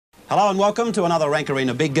Hello and welcome to another Rank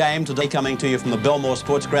Arena big game, today coming to you from the Belmore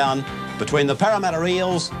Sports Ground between the Parramatta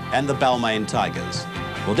Eels and the Balmain Tigers.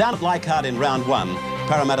 Well, down at Leichhardt in round one,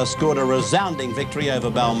 Parramatta scored a resounding victory over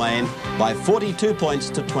Balmain by 42 points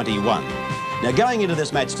to 21. Now, going into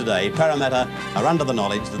this match today, Parramatta are under the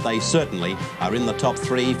knowledge that they certainly are in the top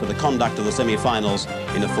three for the conduct of the semi-finals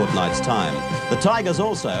in a fortnight's time. The Tigers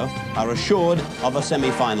also are assured of a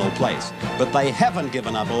semi-final place, but they haven't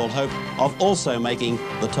given up all hope of also making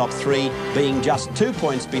the top three, being just 2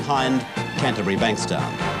 points behind Canterbury Bankstown.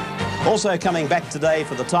 Also coming back today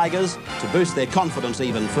for the Tigers to boost their confidence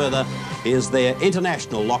even further is their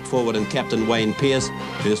international lock forward and captain Wayne Pearce,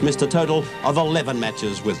 who's missed a total of 11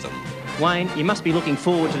 matches with them. Wayne, you must be looking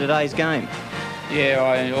forward to today's game. Yeah,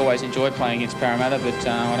 I always enjoy playing against Parramatta, but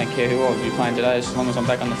I don't care who I'll be playing today as long as I'm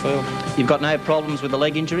back on the field. You've got no problems with the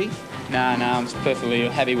leg injury? No, I'm perfectly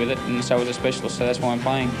happy with it, and so is a specialist, so that's why I'm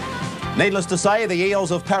playing. Needless to say, the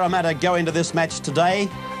Eels of Parramatta go into this match today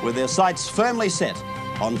with their sights firmly set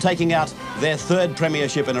on taking out their third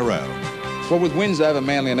premiership in a row. Well, with wins over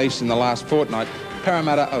Manly and East in the last fortnight,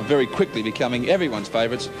 Parramatta are very quickly becoming everyone's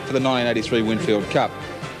favourites for the 1983 Winfield Cup.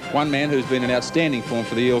 One man who's been in outstanding form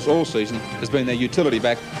for the Eels all season has been their utility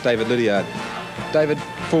back, David Lydiard. David,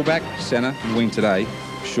 fullback, centre and wing today.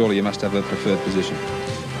 Surely you must have a preferred position.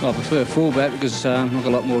 Well, I prefer fullback because I've got a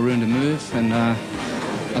lot more room to move, and I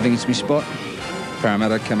think it's my spot.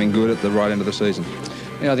 Parramatta coming good at the right end of the season.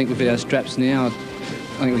 Yeah, I think we've hit our straps now. I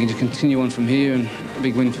think we can just continue on from here, and a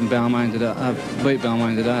big win from Balmain today. Beat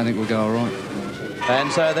Balmain today, I think we'll go all right.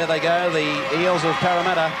 And so there they go, the Eels of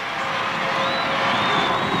Parramatta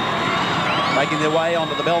making their way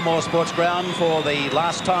onto the Belmore Sports Ground for the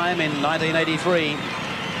last time in 1983.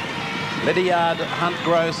 Lydiard, Hunt,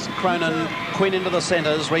 Growth, Cronin, Quinn into the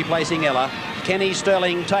centres, replacing Ella. Kenny,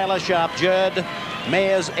 Sterling, Taylor, Sharp, Jerd,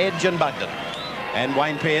 Mayers, Edge and Bugden. And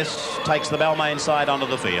Wayne Pearce takes the Balmain side onto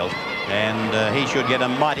the field. And he should get a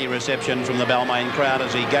mighty reception from the Balmain crowd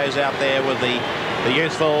as he goes out there with the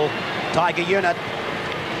youthful Tiger unit.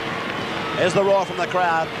 There's the roar from the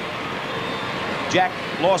crowd. Jack,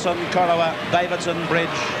 Lawson, Corowa, Davidson, Bridge,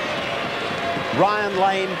 Ryan,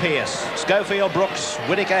 Lane, Pearce, Schofield, Brooks,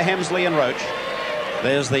 Whittaker, Hemsley and Roach.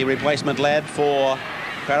 There's the replacement lad for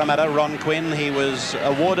Parramatta, Ron Quinn. He was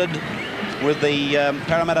awarded with the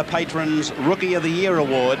Parramatta Patrons Rookie of the Year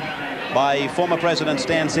award by former President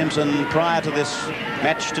Stan Simpson prior to this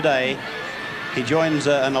match today. He joins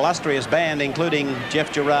an illustrious band including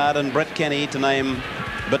Jeff Gerard and Brett Kenny, to name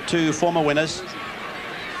but two former winners.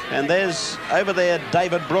 And there's over there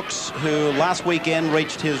David Brooks, who last weekend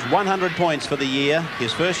reached his 100 points for the year,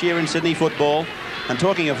 his first year in Sydney football. And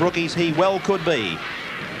talking of rookies, he well could be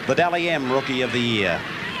the Dally M Rookie of the Year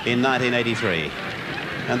in 1983.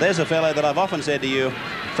 And there's a fellow that I've often said to you,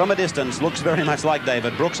 from a distance, looks very much like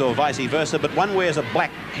David Brooks or vice versa, but one wears a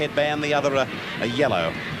black headband, the other a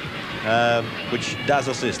yellow, which does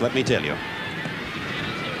assist, let me tell you.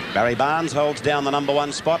 Barry Barnes holds down the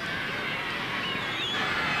 #1 spot.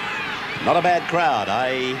 Not a bad crowd.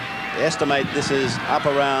 I estimate this is up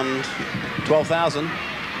around 12,000.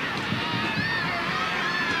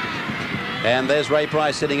 And there's Ray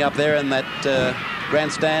Price sitting up there in that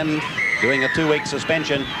grandstand doing a 2-week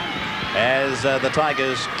suspension as the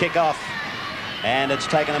Tigers kick off. And it's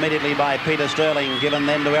taken immediately by Peter Sterling, given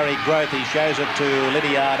then to Eric Growth. He shows it to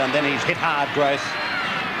Lydiard, and then he's hit hard Growth.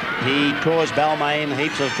 He caused Balmain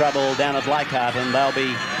heaps of trouble down at Leichhardt, and they'll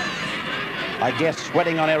be, I guess,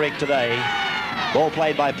 sweating on Eric today. Ball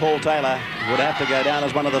played by Paul Taylor. Would have to go down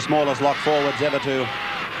as one of the smallest lock forwards ever to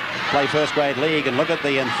play first-grade league. And look at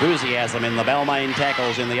the enthusiasm in the Balmain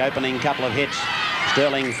tackles in the opening couple of hits.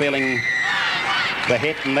 Sterling feeling the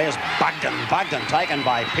hit, and there's Bugden taken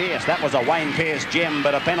by Pearce. That was a Wayne Pearce gem,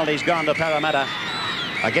 but a penalty's gone to Parramatta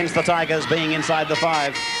against the Tigers being inside the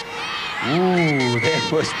 5. Ooh,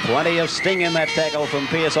 there was plenty of sting in that tackle from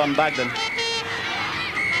Pearce on Bugden.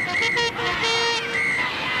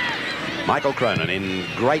 Michael Cronin in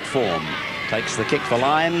great form takes the kick for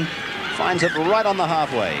line, finds it right on the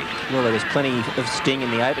halfway. Well, there was plenty of sting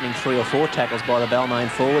in the opening 3 or 4 tackles by the Balmain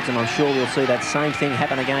forwards, and I'm sure we'll see that same thing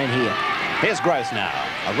happen again here. Here's Growth now,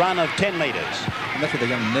 a run of 10 metres. And that's what they're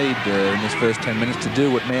going to need in this first 10 minutes, to do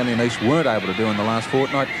what Manly and East weren't able to do in the last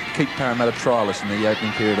fortnight, keep Parramatta trialless in the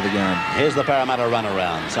opening period of the game. Here's the Parramatta run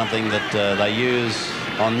around, something that they use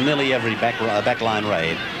on nearly every backline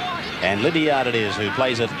raid. And Lydiard it is who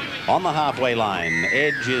plays it on the halfway line.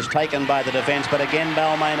 Edge is taken by the defence, but again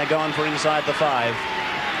Balmain are gone for inside the 5.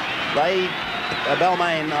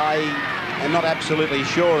 Balmain, I am not absolutely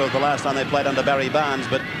sure of the last time they played under Barry Barnes,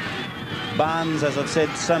 but Barnes, as I've said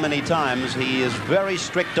so many times, he is very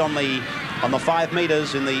strict on the on the 5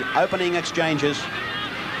 metres in the opening exchanges.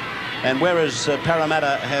 And whereas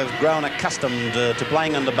Parramatta have grown accustomed to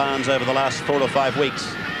playing under Barnes over the last 4 or 5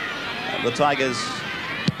 weeks, the Tigers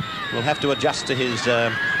will have to adjust to his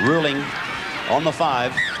ruling on the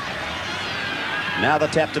 5. Now the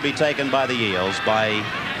tap to be taken by the Eels, by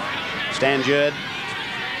Stanjerd.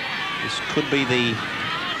 This could be the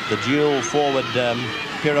dual forward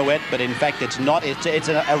pirouette, but in fact it's not. It's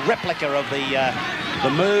a replica of the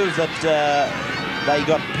move that they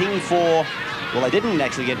got pinged for. Well, they didn't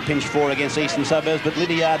actually get pinched for against Eastern Suburbs, but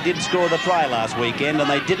Lydiard did score the try last weekend, and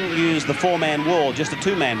they didn't use the 4-man wall, just a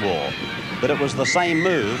 2-man wall. But it was the same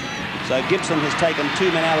move. So Gibson has taken 2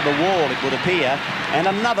 men out of the wall, it would appear, and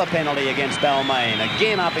another penalty against Balmain,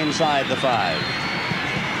 again up inside the 5.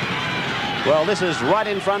 Well, this is right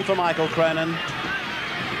in front for Michael Cronin.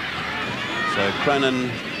 So Cronin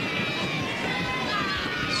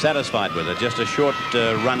satisfied with it. Just a short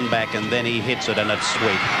run back, and then he hits it, and it's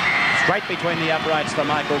sweet. Straight between the uprights for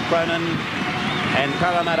Michael Cronin, and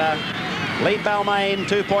Parramatta lead Balmain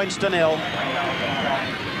 2 points to 0.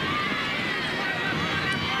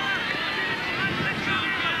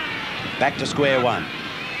 Back to square one.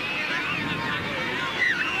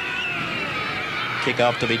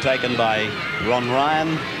 Kick-off to be taken by Ron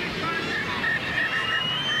Ryan.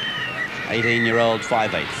 18-year-old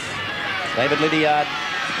 5/8. David Lydiard.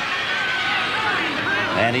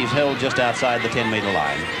 And he's held just outside the 10-metre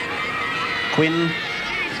line. Quinn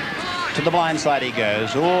to the blind side he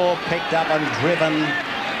goes. Oh, picked up and driven.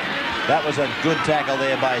 That was a good tackle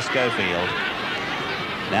there by Schofield.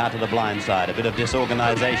 Now to the blind side. A bit of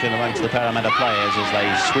disorganisation amongst the Parramatta players as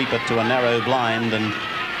they sweep it to a narrow blind, and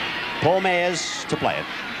Paul Mayers to play it.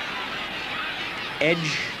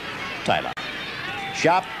 Edge, Taylor.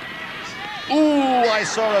 Sharp. Ooh, I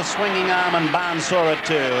saw a swinging arm, and Barnes saw it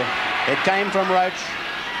too. It came from Roach.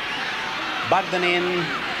 Bugden in,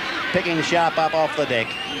 picking Sharp up off the deck.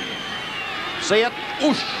 See it?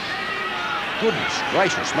 Oosh! Goodness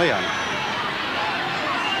gracious me. I'm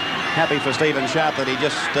happy for Stephen Sharp that he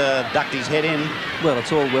just ducked his head in. Well,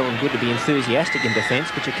 it's all well and good to be enthusiastic in defence,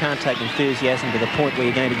 but you can't take enthusiasm to the point where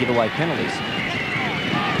you're going to give away penalties.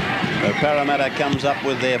 So Parramatta comes up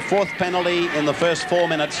with their 4th penalty in the first 4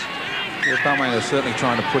 minutes. Yeah, Balmain are certainly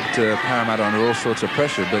trying to put Parramatta under all sorts of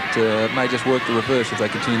pressure, but it may just work the reverse if they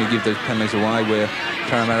continue to give those penalties away, where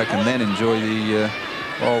Parramatta can then enjoy the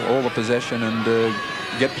all the possession and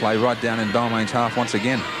get play right down in Balmain's half once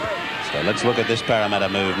again. So let's look at this Parramatta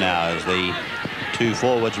move now as the 2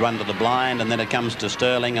 forwards run to the blind, and then it comes to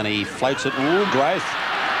Sterling, and he floats it. Ooh, Growth.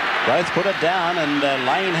 Growth put it down, and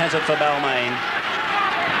Lane has it for Balmain.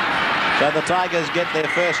 So the Tigers get their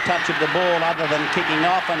first touch of the ball other than kicking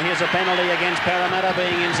off, and here's a penalty against Parramatta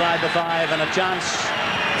being inside the 5, and a chance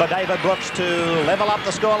for David Brooks to level up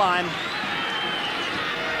the scoreline.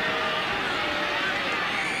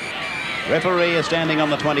 Referee is standing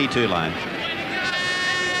on the 22 line.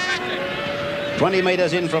 20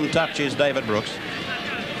 metres in from touch is David Brooks.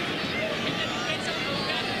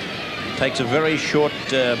 Takes a very short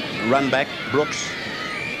run back, Brooks.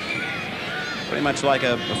 Pretty much like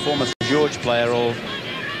a former St George player or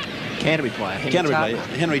Canterbury player.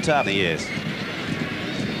 Henry Tartner, yes.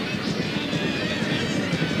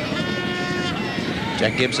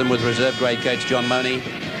 Jack Gibson with reserve grade coach John Money.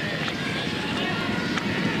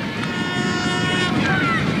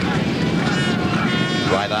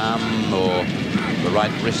 Right arm or the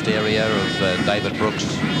right wrist area of David Brooks.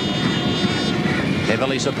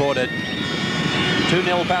 Heavily supported.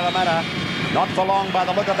 2-0 Parramatta. Not for long by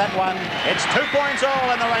the look of that one. It's 2 points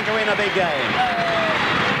all in the Rank Arena big game.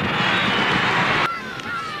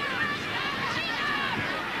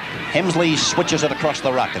 Hemsley switches it across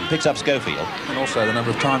the ruck and picks up Schofield. And also the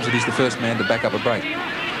number of times that he's the first man to back up a break.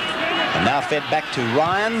 And now fed back to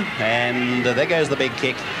Ryan, and there goes the big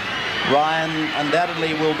kick. Ryan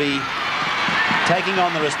undoubtedly will be taking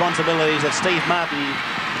on the responsibilities that Steve Martin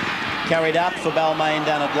carried out for Balmain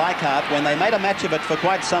down at Leichhardt when they made a match of it for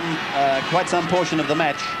quite some portion of the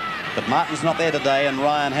match. But Martin's not there today, and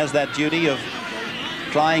Ryan has that duty of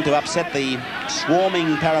trying to upset the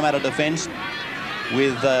swarming Parramatta defence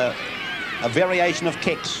with a variation of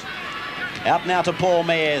kicks. Out now to Paul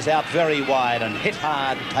Mayers, out very wide and hit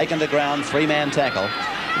hard, taken to ground, 3-man tackle.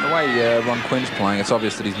 And the way Ron Quinn's playing, it's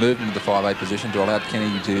obvious that he's moved into the 5'8" position to allow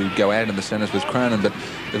Kenny to go out in the centres with Cronin, but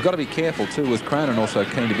they've got to be careful too with Cronin also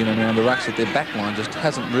keen to be in and around the rucks, that their back line just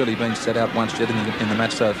hasn't really been set out once yet in the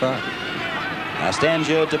match so far. Now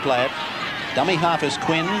Stanjerd to play it. Dummy half is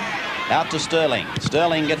Quinn. Out to Sterling.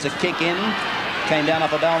 Sterling gets a kick in. Came down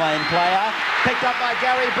off a Balmain player. Picked up by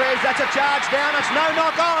Gary Bridge. That's a charge down. It's no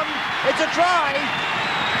knock on. It's a try.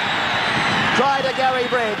 Try to Gary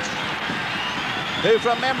Bridge, who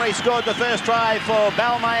from memory scored the first try for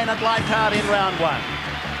Balmain at Leichhardt in round 1.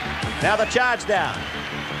 Now the charge down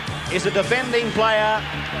is a defending player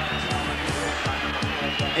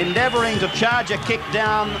endeavouring to charge a kick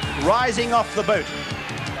down, rising off the boot.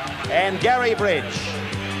 And Gary Bridge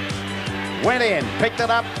went in, picked it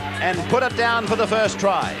up and put it down for the first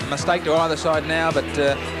try. Mistake to either side now, but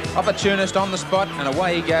opportunist on the spot, and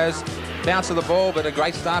away he goes. Bounce of the ball, but a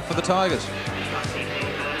great start for the Tigers.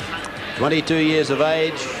 22 years of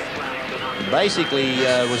age. Basically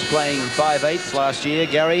was playing 5/8 last year,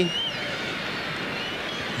 Gary.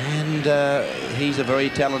 And he's a very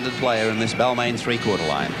talented player in this Balmain three-quarter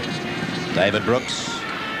line. David Brooks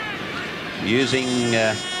using,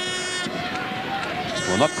 well,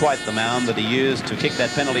 not quite the mound that he used to kick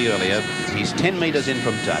that penalty earlier. He's 10 metres in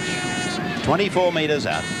from touch, 24 metres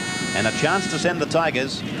out, and a chance to send the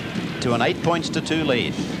Tigers to an 8-2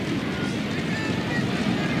 lead.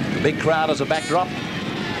 The big crowd as a backdrop.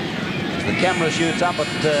 The camera shoots up at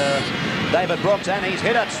David Brooks, and he's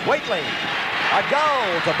hit it sweetly. A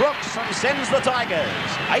goal to Brooks and sends the Tigers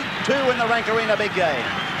 8-2 in the Rank Arena big game.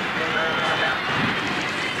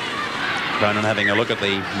 Cronin having a look at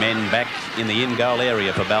the men back in the in-goal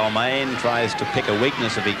area for Balmain. Tries to pick a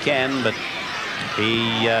weakness if he can, but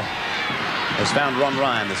he has found Ron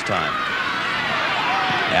Ryan this time.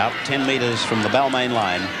 Out 10 metres from the Balmain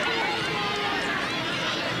line.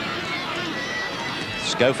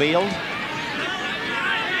 Schofield.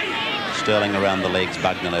 Sterling around the legs,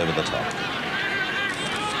 Bugnan over the top.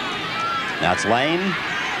 Now it's Lane.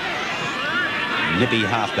 Nippy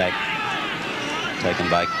halfback. Taken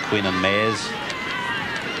by Quinn and Mayers.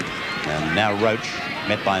 And now Roach,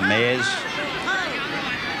 met by Mayers.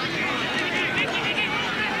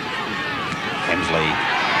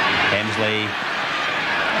 Hemsley.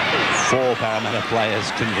 4 Parramatta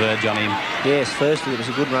players converge on him. Yes, firstly it was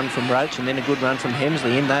a good run from Roach and then a good run from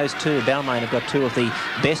Hemsley. In those two, Balmain have got 2 of the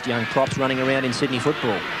best young props running around in Sydney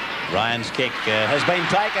football. Ryan's kick has been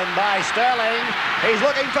taken by Sterling. He's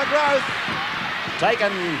looking for growth.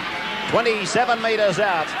 Taken 27 metres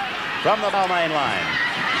out from the Balmain line.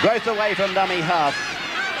 Growth away from dummy half.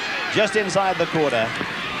 Just inside the quarter.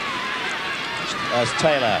 As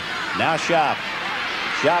Taylor. Now Sharp.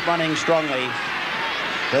 Sharp running strongly.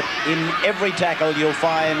 But in every tackle you'll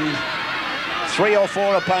find 3 or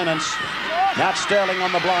 4 opponents. Now it's Sterling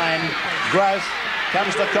on the blind. Growth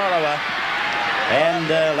comes to Corowa. And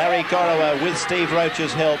Larry Corowa, with Steve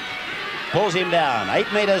Roach's help, pulls him down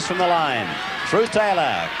 8 metres from the line. Through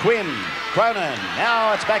Taylor, Quinn, Cronin.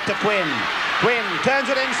 Now it's back to Quinn. Quinn turns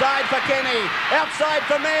it inside for Kenny. Outside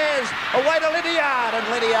for Mayers. Away to Lydiard, and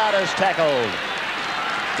Lydiard is tackled.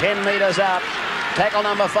 10 metres out. Tackle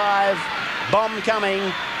number 5. Bomb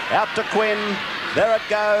coming. Out to Quinn. There it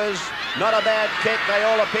goes. Not a bad kick. They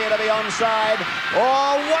all appear to be onside.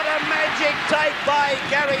 Oh, what a magic take by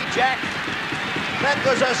Gary Jack. That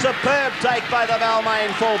was a superb take by the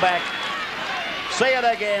Balmain fullback. See it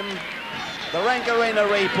again. The Rank Arena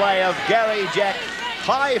replay of Gary Jack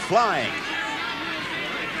high flying.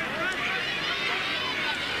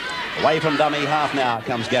 Away from dummy half now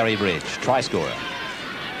comes Gary Bridge, try scorer.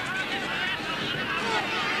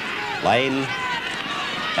 Lane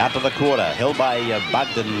out to the quarter, held by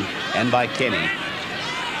Bugden and by Kenny.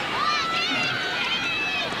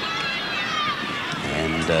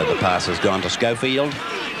 And the pass has gone to Schofield.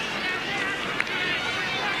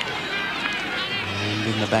 And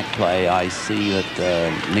in the back play, I see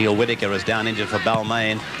that Neil Whittaker is down injured for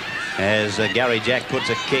Balmain. As Gary Jack puts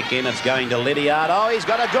a kick in, it's going to Lydiard. Oh, he's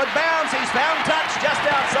got a good bounce. He's found touch just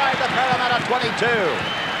outside the Parramatta 22.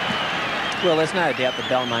 Well, there's no doubt that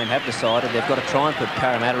Balmain have decided they've got to try and put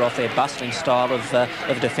Parramatta off their bustling style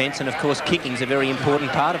of defence, and of course kicking's a very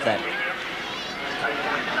important part of that.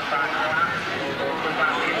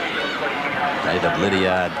 David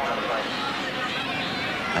Lydiard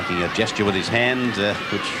making a gesture with his hand,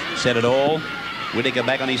 which said it all. Whittaker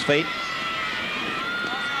back on his feet.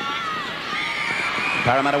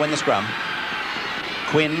 Parramatta win the scrum.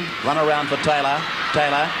 Quinn, run around for Taylor.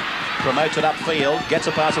 Taylor promotes it upfield, gets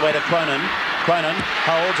a pass away to Cronin. Cronin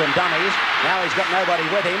holds and dummies. Now he's got nobody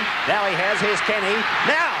with him. Now he has. Here's Kenny.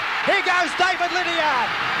 Now, here goes David Lydiard.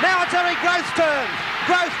 Now it's Eric Growth's turn.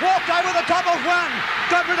 Growth walked over the top of one.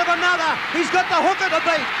 Got rid of another. He's got the hooker to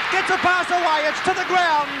beat. Gets a pass away. It's to the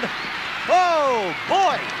ground. Oh,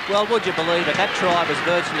 boy. Well, would you believe it? That try was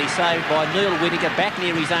virtually saved by Neil Whittaker, back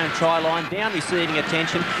near his own try line, down receiving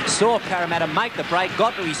attention, saw Parramatta make the break,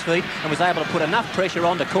 got to his feet and was able to put enough pressure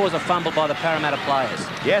on to cause a fumble by the Parramatta players.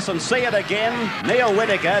 Yes, and see it again. Neil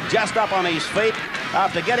Whittaker just up on his feet.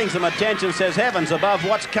 after getting some attention, says, heavens above,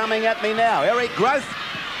 what's coming at me now? Eric Growth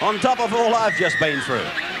on top of all I've just been through.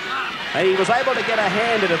 And he was able to get a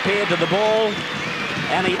hand, it appeared, to the ball,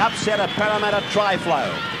 and he upset a Parramatta try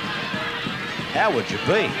flow. How would you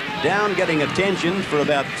be? Down getting attention for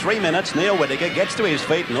about 3 minutes. Neil Whittaker gets to his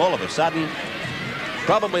feet, and all of a sudden,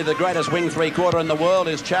 probably the greatest wing three-quarter in the world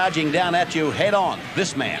is charging down at you head on.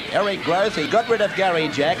 This man, Eric Growth, he got rid of Gary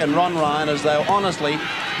Jack and Ron Ryan as though, honestly,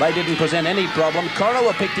 they didn't present any problem.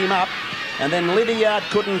 Corowa picked him up, and then Lydiard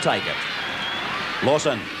couldn't take it.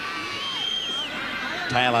 Lawson.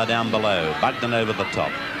 Taylor down below. Bugden over the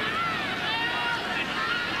top.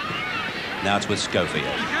 Now it's with Schofield.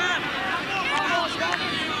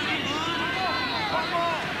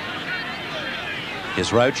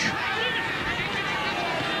 Here's Roach.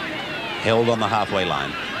 Held on the halfway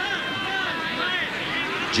line.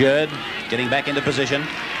 Jerd getting back into position.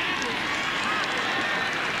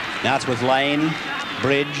 Now it's with Lane.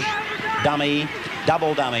 Bridge. Dummy.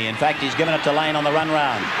 Double dummy. In fact, he's given it to Lane on the run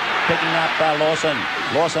round. Picking up Lawson.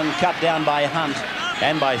 Lawson cut down by Hunt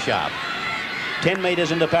and by Sharp. 10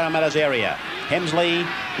 metres into Parramatta's area. Hemsley,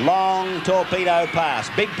 long torpedo pass.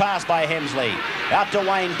 Big pass by Hemsley. Out to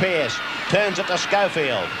Wayne Pearce. Turns it to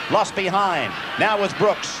Schofield. Lost behind. Now with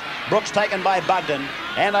Brooks. Brooks taken by Bugden.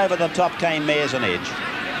 And over the top came Mears and Edge.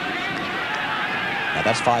 Now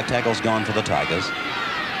that's 5 tackles gone for the Tigers.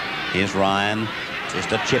 Here's Ryan.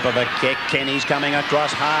 Just a chip of a kick. Kenny's coming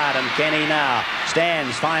across hard, and Kenny now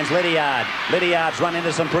stands, finds Lydiard. Lydiard's run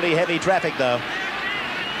into some pretty heavy traffic, though.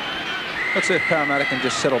 Let's see if Parramatta can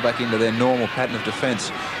just settle back into their normal pattern of defence.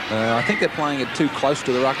 I think they're playing it too close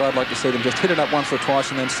to the ruck. I'd like to see them just hit it up once or twice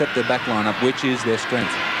and then set their back line up, which is their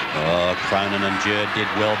strength. Oh, Cronin and Jerd did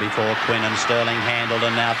well before Quinn and Sterling handled,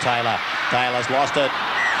 and now Taylor. Taylor's lost it,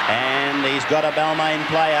 and he's got a Balmain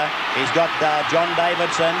player. He's got John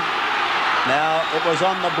Davidson. Now, it was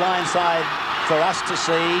on the blind side for us to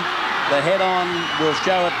see. The head-on will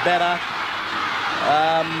show it better.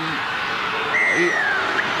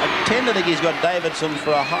 I tend to think he's got Davidson for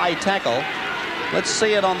a high tackle. Let's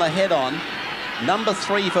see it on the head-on. Number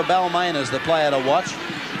 3 for Balmain is the player to watch.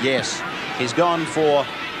 Yes, he's gone for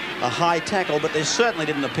a high tackle, but there certainly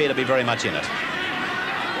didn't appear to be very much in it.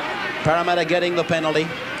 Parramatta getting the penalty.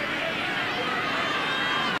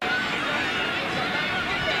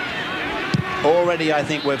 Already, I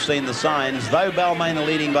think we've seen the signs. Though Balmain are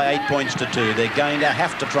leading by 8 points to 2, they're going to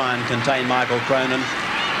have to try and contain Michael Cronin.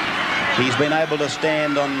 He's been able to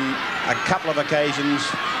stand on a couple of occasions,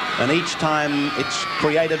 and each time it's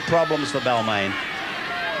created problems for Balmain.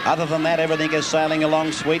 Other than that, everything is sailing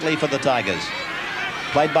along sweetly for the Tigers.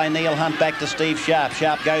 Played by Neil Hunt back to Steve Sharp.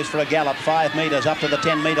 Sharp goes for a gallop, 5 metres up to the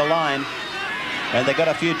 10-metre line. And they've got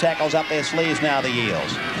a few tackles up their sleeves now, the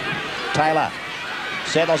Eels. Taylor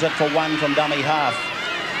settles it for 1 from dummy half.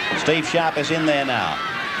 Steve Sharp is in there now.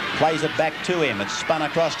 Plays it back to him. It's spun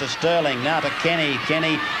across to Sterling. Now to Kenny.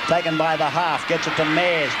 Kenny taken by the half. Gets it to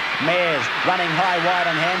Mears. Mears running high,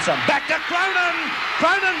 wide and handsome. Back to Cronin.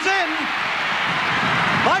 Cronin's in.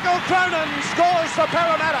 Michael Cronin scores for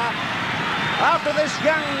Parramatta. After this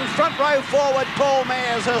young front row forward, Paul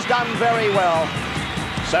Mears has done very well.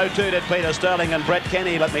 So too did Peter Sterling and Brett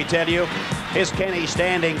Kenny, let me tell you. Here's Kenny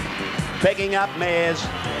standing, picking up Mears.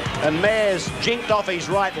 And Mears jinked off his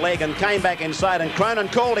right leg and came back inside, and Cronin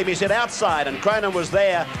called him. He said outside, and Cronin was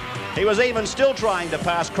there. He was even still trying to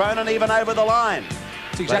pass Cronin even over the line.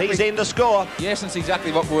 But he's in to score. Yes, it's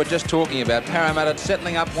exactly what we were just talking about. Parramatta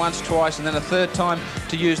settling up once, twice, and then a third time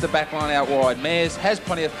to use the back line out wide. Mears has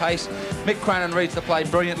plenty of pace. Mick Cronin reads the play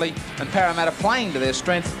brilliantly, and Parramatta, playing to their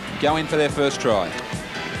strength, go in for their first try.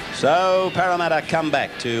 So Parramatta come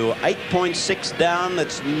back to 8.6 down.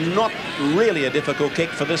 It's not really a difficult kick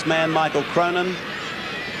for this man, Michael Cronin.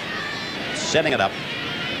 Setting it up.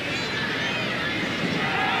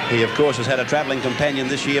 He, of course, has had a travelling companion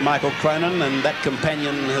this year, Michael Cronin, and that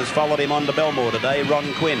companion has followed him on to Belmore today,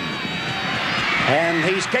 Ron Quinn. And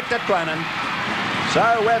he's kicked at Cronin.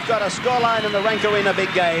 So we've got a scoreline in the Rank Arena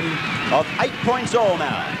big game of 8 points all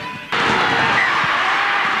now.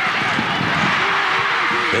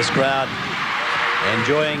 This crowd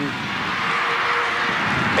enjoying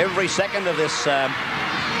every second of this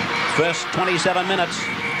first 27 minutes.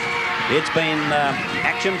 It's been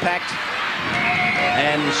action-packed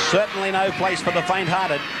and certainly no place for the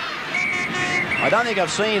faint-hearted. I don't think I've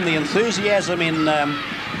seen the enthusiasm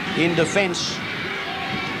in defence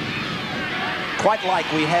quite like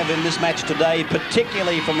we have in this match today,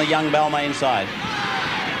 particularly from the young Balmain side.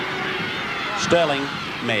 Sterling,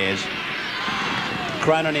 Mears.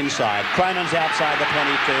 Cronin inside. Cronin's outside the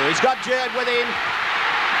 22. He's got Jerd with him.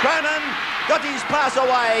 Cronin got his pass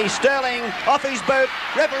away. Sterling off his boot.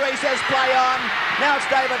 Referee says play on. Now it's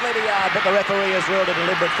David Lydiard, but the referee has ruled a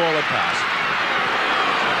deliberate forward pass.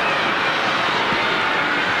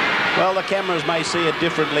 Well, the cameras may see it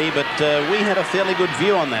differently, but we had a fairly good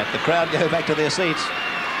view on that. The crowd go back to their seats.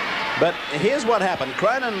 But here's what happened.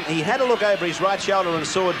 Cronin, he had a look over his right shoulder and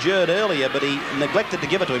saw Jerd earlier, but he neglected to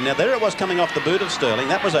give it to him. Now, there it was coming off the boot of Sterling.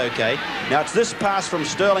 That was okay. Now, it's this pass from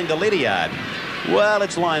Sterling to Lydiard. Well,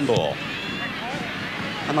 it's line ball.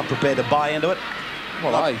 I'm not prepared to buy into it.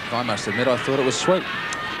 Well, I must admit, I thought it was sweet.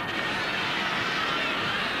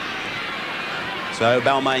 So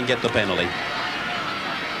Balmain get the penalty.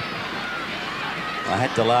 I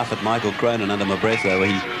had to laugh at Michael Cronin under my breath, though.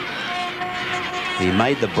 He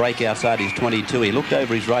made the break outside his 22. He looked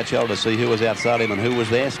over his right shoulder to see who was outside him and who was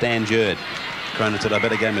there. Stan Jerd. Cronin said, I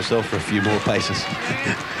better go myself for a few more paces.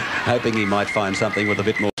 Hoping he might find something with a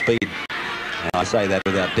bit more speed. And I say that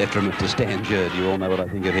without detriment to Stan Jerd. You all know what I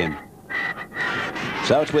think of him.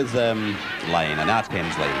 So it's with Lane, and now it's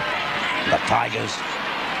Hemsley. The Tigers.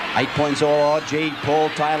 8 points all odd. Gee, Paul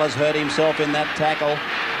Taylor's hurt himself in that tackle.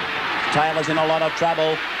 Taylor's in a lot of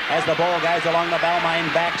trouble as the ball goes along the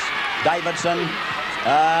Balmain backs. Davidson,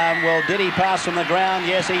 well, did he pass from the ground?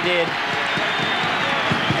 Yes, he did.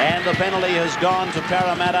 And the penalty has gone to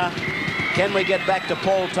Parramatta. Can we get back to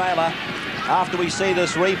Paul Taylor? After we see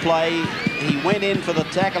this replay, he went in for the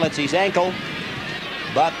tackle. It's his ankle.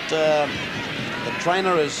 But the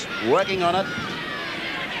trainer is working on it.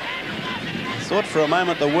 I thought for a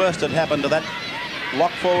moment the worst had happened to that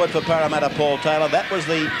lock forward for Parramatta, Paul Taylor. That was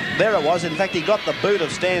the... There it was. In fact, he got the boot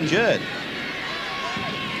of Stan Jerd.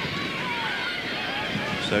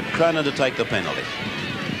 So Cronin to take the penalty.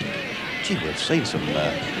 Gee, we've seen some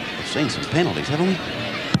penalties, haven't we?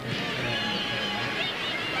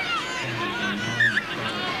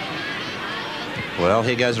 Well,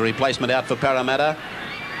 here goes a replacement out for Parramatta.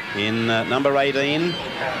 In number 18,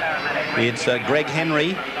 it's Greg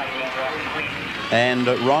Henry. And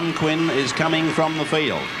Ron Quinn is coming from the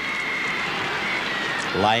field.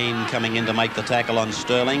 Lane coming in to make the tackle on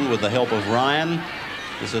Sterling with the help of Ryan.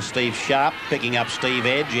 This is Steve Sharp picking up Steve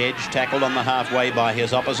Edge. Edge tackled on the halfway by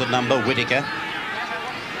his opposite number, Whittaker.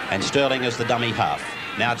 And Sterling is the dummy half.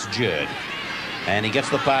 Now it's Jerd. And he gets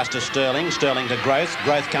the pass to Sterling. Sterling to Growth.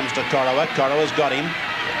 Growth comes to Corowa. Corowa's got him.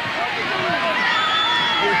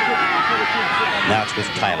 Now it's with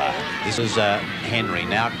Taylor. This is Henry.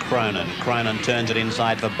 Now Cronin. Cronin turns it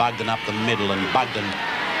inside for Bugden up the middle, and Bugden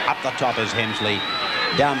up the top is Hemsley.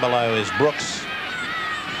 Down below is Brooks.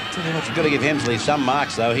 Tell you what, you've got to give Hemsley some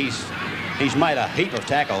marks, though. He's made a heap of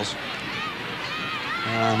tackles.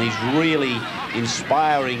 And he's really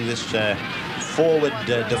inspiring this forward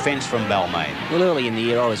defence from Balmain. Well, early in the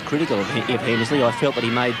year I was critical of Hemsley. I felt that he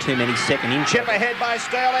made too many second in. Chip ahead by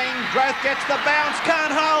Sterling. Growth gets the bounce,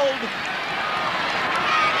 can't hold.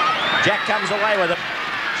 Jack comes away with it.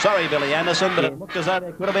 Sorry, Billy Anderson, but it looked as though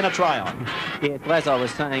there could have been a try on. Yeah, well, as I was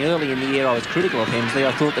saying, early in the year I was critical of Hemsley.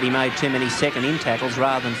 I thought that he made too many second-in tackles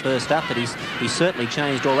rather than first up, but he's certainly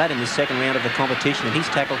changed all that in this second round of the competition, and his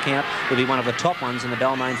tackle count will be one of the top ones in the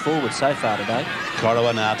Balmain forward so far today.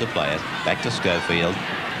 Corowa now to play it. Back to Schofield.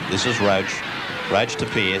 This is Roach. Roach to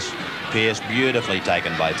Pearce. Pearce beautifully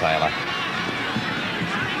taken by Taylor.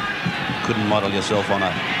 Couldn't model yourself on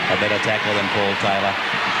a better tackler than Paul Taylor.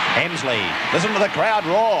 Hemsley, listen to the crowd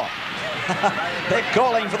roar. They're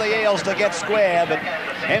calling for the Eels to get square, but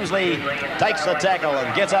Hemsley takes the tackle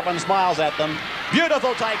and gets up and smiles at them.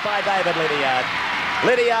 Beautiful take by David Lydiard.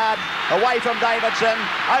 Lydiard away from Davidson,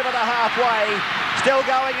 over the halfway. Still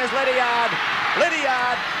going is Lydiard.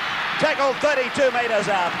 Lydiard tackled 32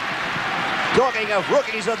 metres up. Talking of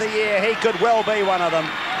rookies of the year, he could well be one of them.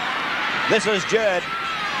 This is Jerd.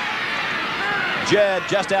 Jerd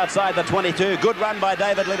just outside the 22. Good run by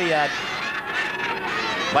David Lydiard.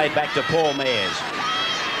 Played back to Paul Mayers.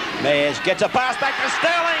 Mayers gets a pass back to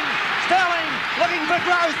Sterling. Sterling looking for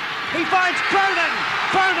Growth. He finds Cronin.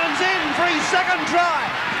 Cronin's in for his second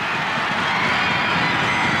try.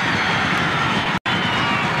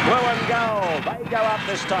 Blue and gold. They go up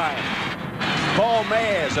this time. Paul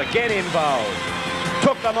Mayers again involved.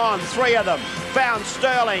 Took them on, 3 of them. Found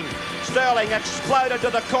Sterling. Sterling exploded to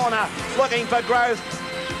the corner, looking for Growth,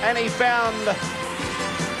 and he found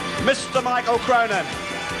Mr. Michael Cronin.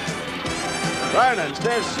 Cronin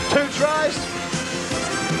says 2 tries.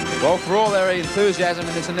 Well, for all their enthusiasm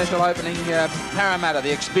in this initial opening, Parramatta,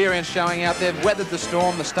 the experience showing out there, weathered the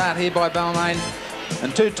storm. The start here by Balmain,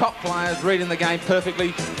 and 2 top players reading the game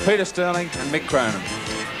perfectly, Peter Sterling and Mick Cronin.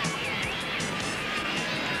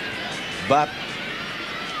 But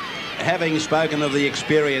having spoken of the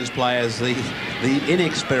experienced players, the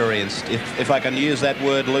inexperienced, if I can use that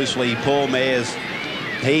word loosely, Paul Mayers,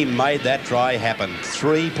 he made that try happen.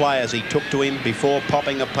 3 players he took to him before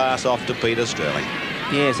popping a pass off to Peter Sterling.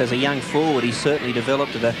 Yes, as a young forward, he certainly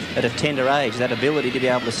developed at a tender age that ability to be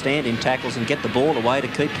able to stand in tackles and get the ball away to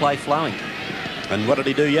keep play flowing. And what did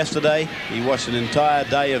he do yesterday? He watched an entire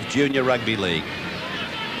day of junior rugby league.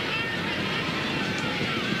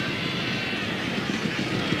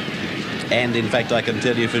 And in fact, I can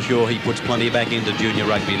tell you for sure he puts plenty back into junior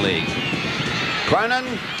rugby league. Cronin,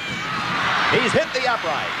 he's hit the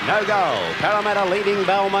upright. No goal. Parramatta leading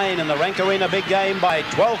Balmain in the Rank Arena big game by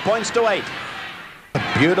 12 points to 8.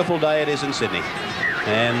 A beautiful day it is in Sydney.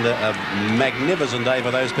 And a magnificent day for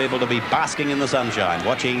those people to be basking in the sunshine,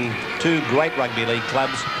 watching 2 great rugby league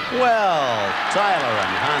clubs. Well, Taylor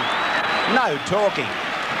and Hunt, no talking.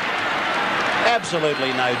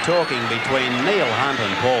 Absolutely no talking between Neil Hunt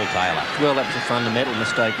and Paul Taylor. Well, that was a fundamental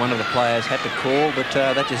mistake one of the players had to call, but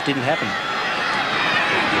that just didn't happen.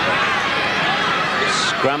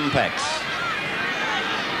 Scrum packs.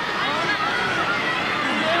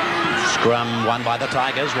 Scrum won by the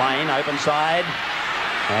Tigers. Lane, open side.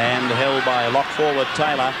 And held by lock forward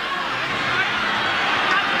Taylor.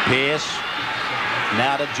 Pearce.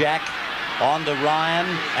 Now to Jack. On to Ryan.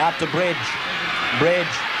 Out to Bridge. Bridge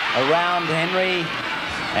around Henry.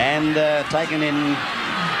 And taken in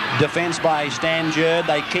defence by Stan Jerd.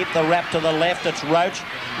 They keep the wrap to the left. It's Roach.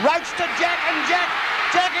 Roach to Jack, and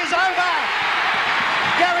Jack is over.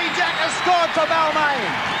 Gary Jack has scored for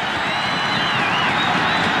Balmain.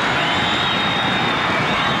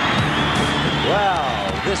 Well,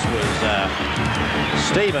 this was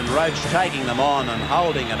Stephen Roach taking them on and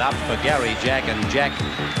holding it up for Gary Jack, and Jack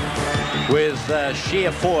with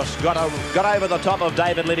sheer force got over the top of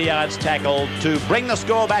David Lydiard's tackle to bring the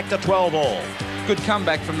score back to 12-all. Good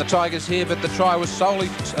comeback from the Tigers here, but the try was solely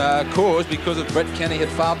caused because of Brett Kenny had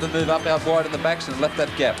failed to move up out wide in the backs and left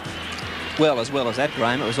that gap. Well as that,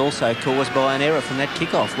 Graham, it was also caused by an error from that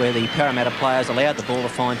kick-off where the Parramatta players allowed the ball to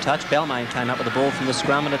find touch. Balmain came up with the ball from the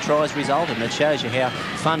scrum and a try's resulted, and it shows you how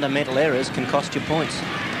fundamental errors can cost you points.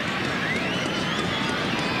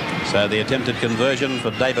 So the attempted conversion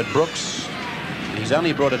for David Brooks. He's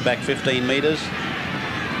only brought it back 15 metres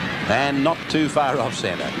and not too far off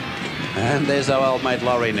centre. And there's our old mate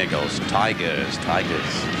Laurie Nichols. Tigers,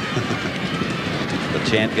 Tigers. The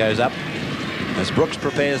chant goes up as Brooks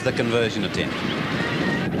prepares the conversion attempt.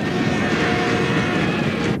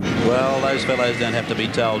 Well, those fellows don't have to be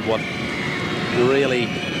told what really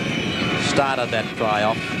started that try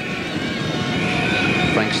off.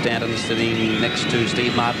 Frank Stanton sitting next to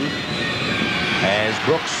Steve Martin as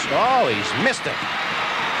Brooks, he's missed it.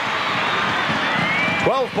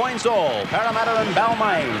 12 points all. Parramatta and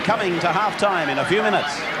Balmain coming to half-time in a few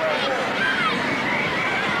minutes.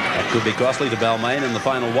 That could be costly to Balmain in the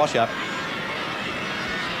final wash-up.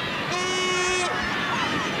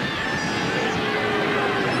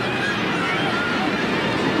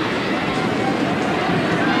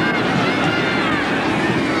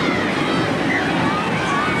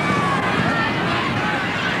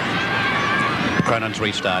 Cronin's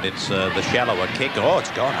restart. It's the shallower kick. Oh,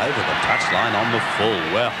 it's gone over the touchline on the full.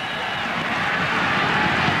 Well,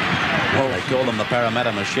 they call them the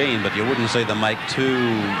Parramatta machine, but you wouldn't see them make 2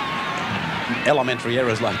 elementary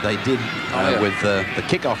errors like they did with the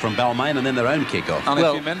kick-off from Balmain and then their own kick-off. Only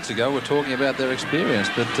a few minutes ago, we're talking about their experience,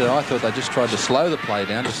 but I thought they just tried to slow the play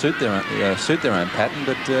down to suit their own pattern,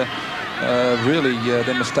 but really,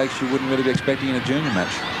 they're mistakes you wouldn't really be expecting in a junior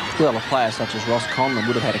match. Well, a player such as Ross Conlon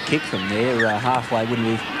would have had a kick from there. Halfway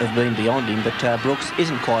wouldn't have been beyond him, but Brooks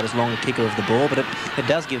isn't quite as long a kicker of the ball, but it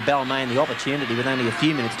does give Balmain the opportunity with only a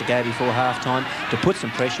few minutes to go before half-time to put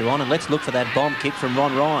some pressure on, and let's look for that bomb kick from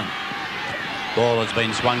Ron Ryan. Ball has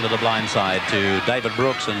been swung to the blind side to David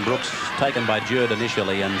Brooks, and Brooks taken by Jerd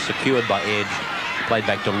initially and secured by Edge. Played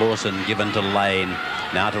back to Lawson, given to Lane.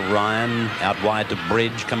 Now to Ryan, out wide to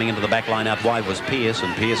Bridge. Coming into the back line out wide was Pearce,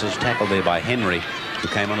 and Pearce is tackled there by Henry, who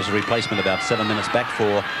came on as a replacement about 7 minutes back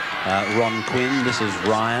for Ron Quinn. This is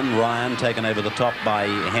Ryan. Ryan taken over the top by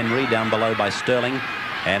Henry, down below by Sterling.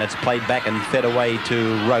 And it's played back and fed away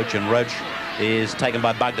to Roach, and Roach is taken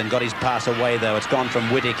by Bugden. Got his pass away, though. It's gone from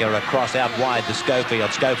Whittaker across out wide to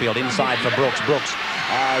Schofield. Schofield inside for Brooks. Brooks,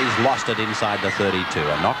 he's lost it inside the 32.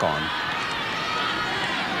 A knock on.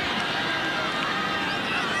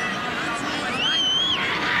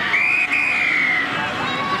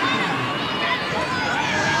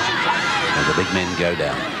 The big men go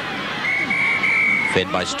down.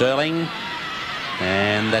 Fed by Sterling.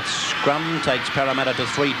 And that scrum takes Parramatta to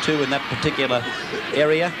 3-2 in that particular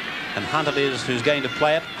area. And Hunt it is who's going to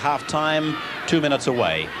play it. Half-time, 2 minutes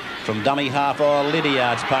away. From dummy half,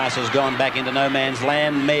 Lydiard's pass has gone back into no man's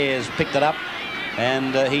land. Mayers picked it up,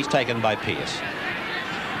 and he's taken by Pearce.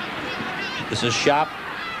 This is Sharp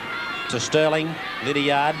to Sterling,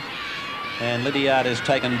 Lydiard, and Lydiard is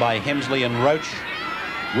taken by Hemsley and Roach.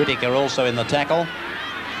 Whittaker also in the tackle.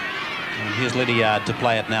 And here's Lydiard to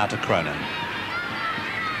play it now to Cronin.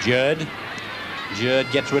 Jerd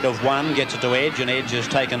gets rid of one, gets it to Edge, and Edge is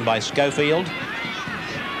taken by Schofield.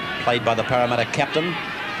 Played by the Parramatta captain.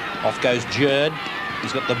 Off goes Jerd.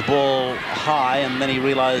 He's got the ball high, and then he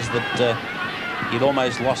realised that he'd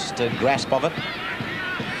almost lost grasp of it.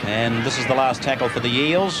 And this is the last tackle for the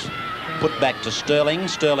Eels. Put back to Sterling.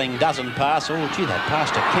 Sterling doesn't pass. Oh, gee, that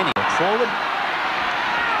pass to Kenny forward.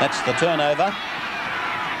 That's the turnover.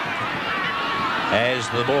 As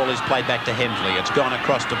the ball is played back to Hemsley. It's gone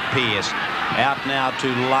across to Pearce. Out now to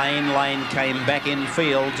Lane. Lane came back in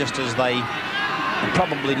field just as they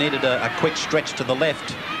probably needed a quick stretch to the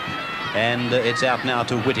left. And it's out now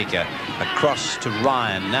to Whittaker. Across to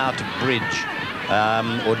Ryan. Now to Bridge.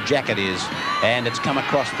 Or Jack it is. And it's come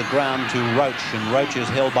across the ground to Roach. And Roach is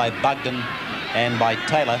held by Bugden and by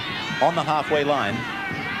Taylor on the halfway line.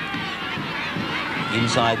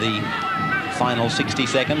 Inside the final 60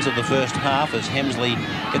 seconds of the first half as Hemsley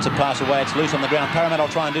gets a pass away. It's loose on the ground. Parramatta will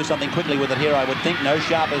try and do something quickly with it here, I would think. No,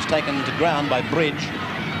 Sharp is taken to ground by Bridge.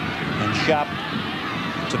 And Sharp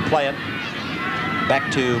to play it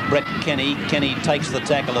back to Brett Kenny. Kenny takes the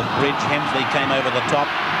tackle of Bridge. Hemsley came over the top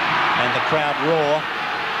and the crowd roar.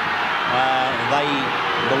 They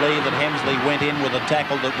believe that Hemsley went in with a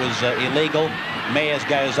tackle that was illegal. Mayers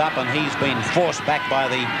goes up and he's been forced back by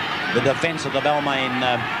the defence of the Balmain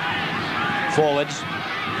forwards.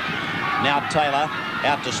 Now Taylor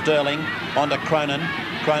out to Sterling, onto Cronin.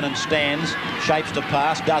 Cronin stands, shapes to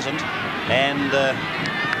pass, doesn't, and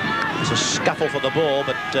it's a scuffle for the ball,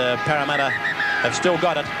 but Parramatta have still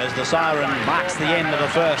got it as the siren marks the end of the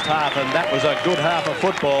first half, and that was a good half of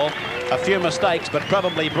football. A few mistakes, but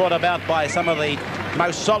probably brought about by some of the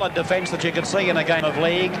most solid defence that you could see in a game of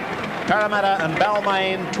league. Parramatta and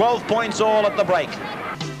Balmain, 12 points all at the break.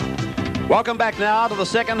 Welcome back now to the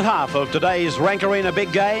second half of today's Rank Arena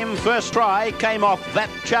big game. First try came off that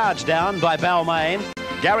charge down by Balmain.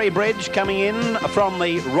 Gary Bridge coming in from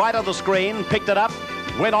the right of the screen, picked it up,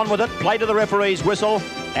 went on with it, played to the referee's whistle,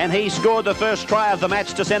 and he scored the first try of the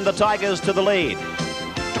match to send the Tigers to the lead.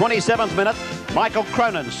 27th minute, Michael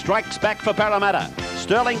Cronin strikes back for Parramatta.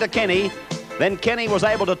 Sterling to Kenny. Then Kenny was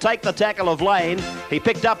able to take the tackle of Lane. He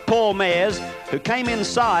picked up Paul Mayers, who came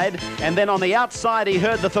inside, and then on the outside he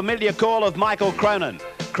heard the familiar call of Michael Cronin.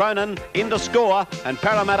 Cronin in to score, and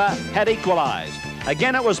Parramatta had equalised.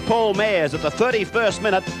 Again, it was Paul Mayers at the 31st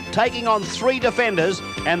minute, taking on 3 defenders,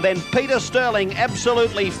 and then Peter Sterling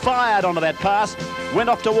absolutely fired onto that pass, went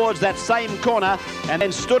off towards that same corner, and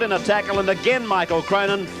then stood in a tackle, and again Michael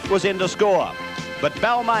Cronin was in to score. But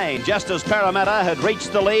Balmain, just as Parramatta had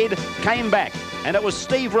reached the lead, came back, and it was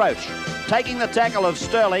Steve Roach taking the tackle of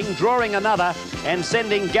Sterling, drawing another, and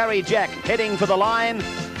sending Gary Jack heading for the line,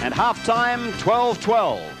 and half-time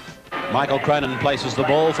 12-12. Michael Cronin places the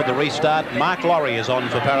ball for the restart. Mark Laurie is on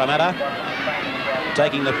for Parramatta,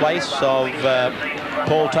 taking the place of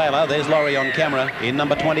Paul Taylor. There's Laurie on camera in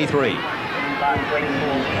number 23.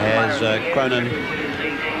 As Cronin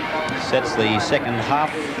sets the second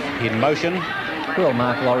half in motion. Well,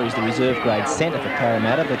 Mark Laurie's the reserve grade centre for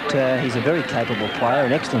Parramatta, but he's a very capable player,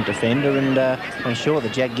 an excellent defender, and I'm sure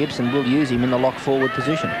that Jack Gibson will use him in the lock forward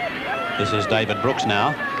position. This is David Brooks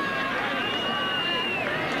now.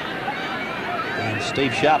 And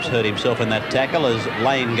Steve Sharp's hurt himself in that tackle as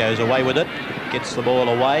Lane goes away with it. Gets the ball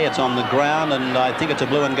away. It's on the ground, and I think it's a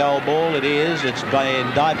blue and gold ball. It is. It's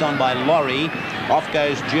been dived on by Laurie. Off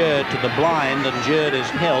goes Jerd to the blind, and Jerd is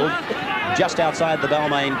held just outside the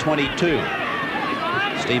Balmain 22.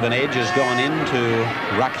 Stephen Edge has gone into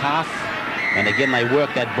ruck half, and again they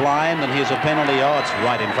work that blind, and here's a penalty. Oh, it's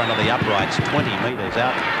right in front of the uprights, 20 metres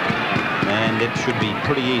out, and it should be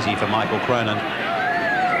pretty easy for Michael Cronin.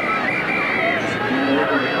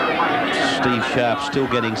 Steve Sharp still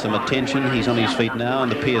getting some attention. He's on his feet now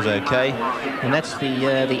and appears okay. And that's the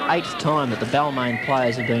 8th time that the Balmain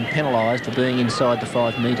players have been penalised for being inside the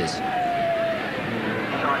 5 metres.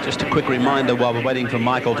 Just a quick reminder while we're waiting for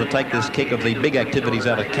Michael to take this kick of the big activities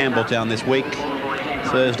out of Campbelltown this week.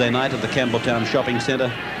 Thursday night at the Campbelltown Shopping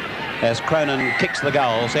Centre. As Cronin kicks the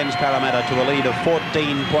goal, sends Parramatta to a lead of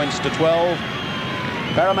 14 points to 12.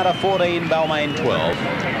 Parramatta 14, Balmain 12.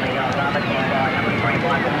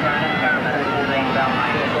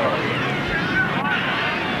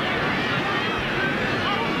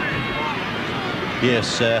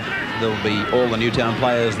 Yes, There'll be all the Newtown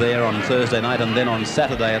players there on Thursday night, and then on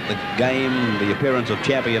Saturday at the game, the appearance of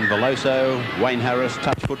champion Veloso, Wayne Harris,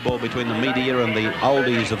 touch football between the media and the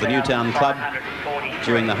oldies of the Newtown club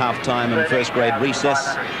during the half-time and first grade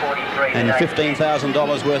recess, and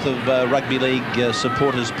 $15,000 worth of rugby league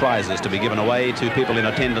supporters prizes to be given away to people in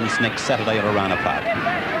attendance next Saturday at Arana Park.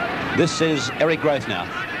 This is Eric Groth now.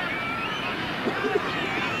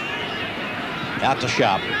 Out to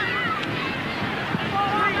Sharp.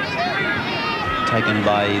 Taken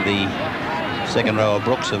by the second row of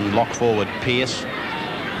Brooks and lock forward Pearce.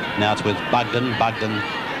 Now it's with Bugden. Bugden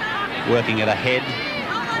working it ahead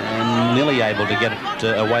and nearly able to get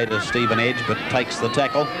it away to Stephen Edge, but takes the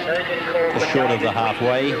tackle just short of the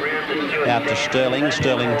halfway. Out to Sterling.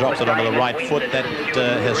 Sterling drops it onto the right foot. That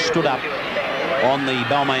has stood up on the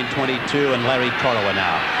Balmain 22, and Larry Corowa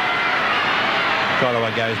now.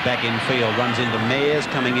 Corowa goes back in field, runs into Mears.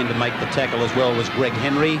 Coming in to make the tackle as well was Greg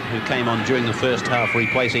Henry, who came on during the first half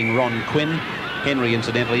replacing Ron Quinn. Henry,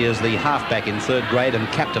 incidentally, is the halfback in third grade and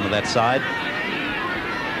captain of that side.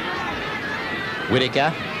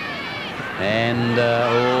 Whittaker. And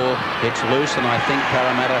it's loose, and I think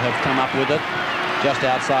Parramatta have come up with it. Just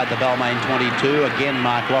outside the Balmain 22. Again,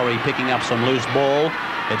 Mark Laurie picking up some loose ball.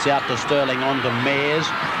 It's out to Sterling, on to Mears.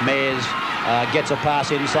 Mears gets a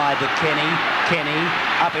pass inside to Kenny. Kenny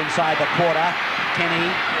up inside the quarter. Kenny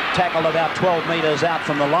tackled about 12 metres out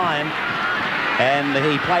from the line, and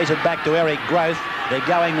he plays it back to Eric Groth. They're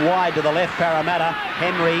going wide to the left, Parramatta.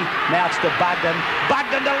 Henry, now it's to Bugden.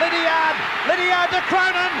 Bugden to Lydiard. Lydiard to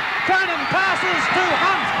Cronin. Cronin passes to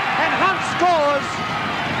Hunt, and Hunt scores.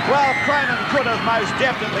 Well, Cronin could have most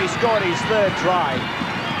definitely scored his third try,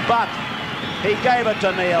 but he gave it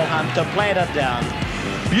to Neil Hunt to plant it down.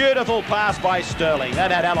 Beautiful pass by Sterling. That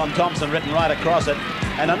had Alan Thompson written right across it.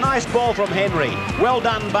 And a nice ball from Henry. Well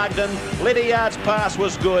done, Bugden. Lydiard's pass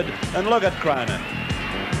was good. And look at Cronin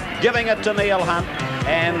giving it to Neil Hunt.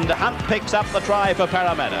 And Hunt picks up the try for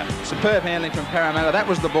Parramatta. Superb handling from Parramatta. That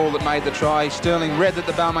was the ball that made the try. Sterling read that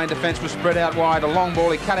the Balmain defence was spread out wide. A long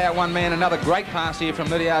ball. He cut out one man. Another great pass here from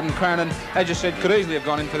Lydiard, and Cronin, as you said, could easily have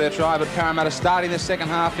gone in for their try. But Parramatta starting the second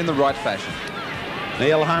half in the right fashion.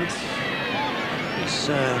 Neil Hunt.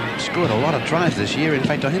 He's scored a lot of tries this year. In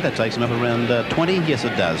fact, I think that takes him up around 20. Yes,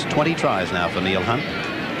 it does. 20 tries now for Neil Hunt.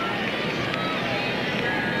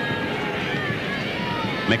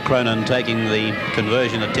 Mick Cronin taking the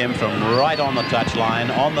conversion attempt from right on the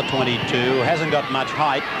touchline, on the 22. Hasn't got much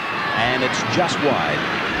height, and it's just wide.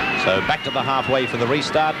 So back to the halfway for the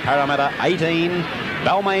restart. Parramatta 18,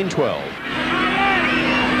 Balmain 12.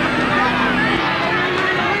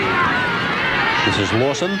 This is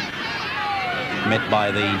Lawson, met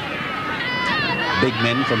by the big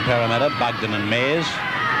men from Parramatta, Bugden and Mears.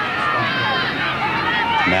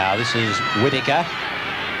 Now this is Whittaker,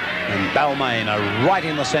 and Balmain are right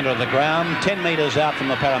in the centre of the ground, 10 metres out from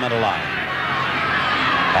the Parramatta line.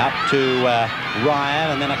 Out to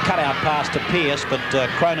Ryan, and then a cut-out pass to Pearce, but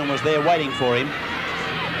Cronin was there waiting for him,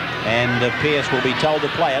 and Pearce will be told to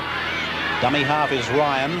play it. Dummy half is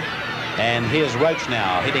Ryan, and here's Roach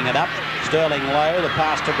now, hitting it up. Sterling low, the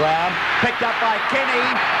pass to Brown, picked up by Kenny.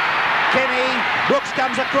 Kenny, Brooks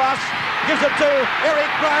comes across, gives it to Eric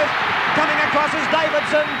Groth. Coming across is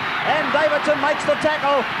Davidson, and Davidson makes the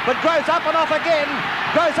tackle, but Groth up and off again.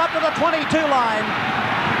 Goes up to the 22 line.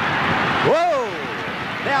 Whoa!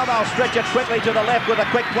 Now they'll stretch it quickly to the left with a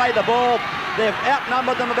quick play. The ball, they've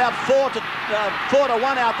outnumbered them about 4 to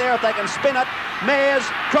 1 out there if they can spin it. Mears,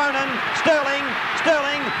 Cronin, Sterling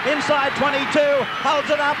inside 22, holds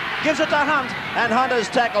it up, gives it to Hunt, and Hunt is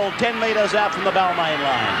tackled 10 metres out from the Balmain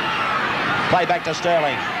line. Play back to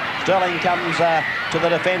Sterling. Sterling comes to the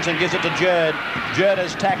defence and gives it to Jerd. Jerd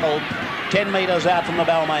is tackled 10 metres out from the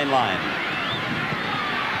Balmain line.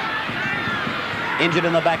 Injured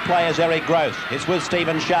in the back play is Eric Groth. It's with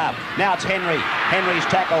Stephen Sharp. Now it's Henry. Henry's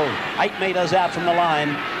tackled 8 metres out from the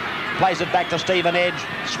line. Plays it back to Stephen Edge.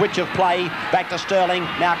 Switch of play. Back to Sterling.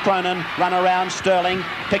 Now Cronin. Run around. Sterling.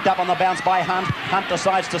 Picked up on the bounce by Hunt. Hunt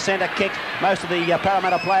decides to centre kick. Most of the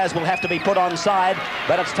Parramatta players will have to be put on side,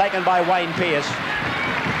 but it's taken by Wayne Pearce.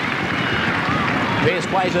 Pearce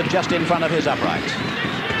plays it just in front of his uprights.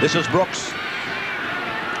 This is Brooks.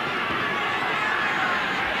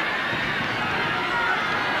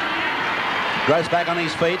 Groth's back on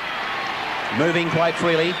his feet. Moving quite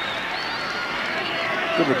freely.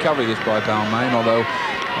 Good recovery this by Balmain, although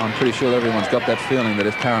I'm pretty sure everyone's got that feeling that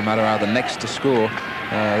if Parramatta are the next to score,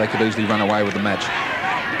 they could easily run away with the match.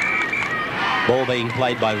 Ball being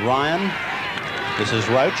played by Ryan. This is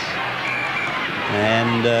Roach.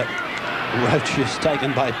 And Roach is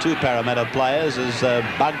taken by 2 Parramatta players as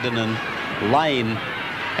Bugden and Lane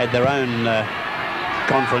had their own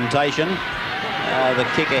confrontation. The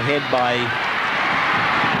kick ahead by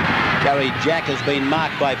Gary Jack has been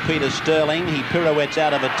marked by Peter Sterling. He pirouettes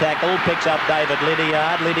out of a tackle, picks up David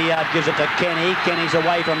Lydiard. Lydiard gives it to Kenny. Kenny's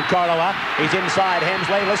away from Corowa. He's inside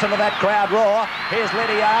Hemsley. Listen to that crowd roar. Here's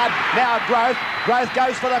Lydiard. Now Growth. Growth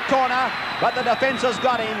goes for the corner, but the defence has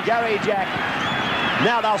got him. Gary Jack.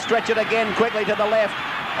 Now they'll stretch it again quickly to the left.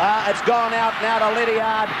 It's gone out now to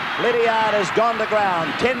Lydiard. Lydiard has gone to ground.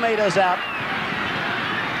 10 metres out.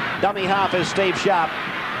 Dummy half is Steve Sharp.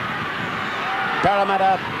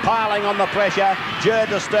 Parramatta piling on the pressure. Jerd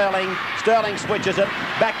to Sterling. Sterling switches it.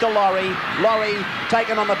 Back to Laurie. Laurie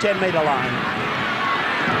taken on the 10-metre line.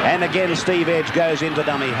 And again Steve Edge goes into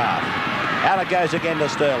dummy half. Out it goes again to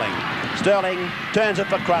Sterling. Sterling turns it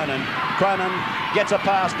for Cronin. Cronin gets a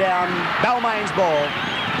pass down. Balmain's ball.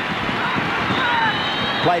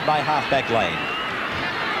 Played by halfback Lane.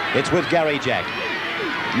 It's with Gary Jack.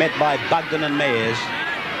 Met by Bugden and Mears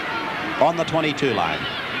on the 22 line.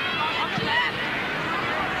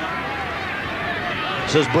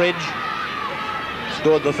 This is Bridge.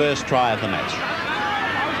 Scored the first try of the match.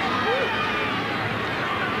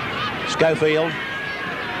 Schofield.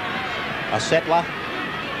 A settler.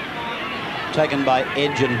 Taken by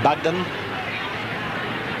Edge and Bugden.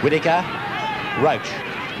 Whittaker. Roach.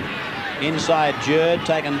 Inside Jerd,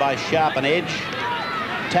 taken by Sharp and Edge.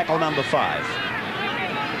 Tackle number 5.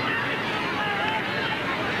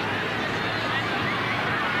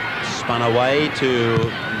 Spun away to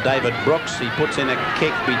David Brooks. He puts in a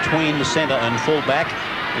kick between the centre and full-back.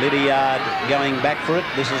 Lydiard going back for it.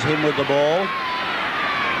 This is him with the ball.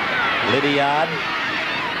 Lydiard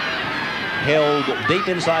held deep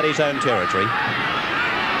inside his own territory.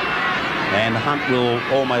 And Hunt will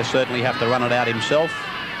almost certainly have to run it out himself.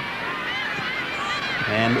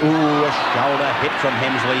 And, a shoulder hit from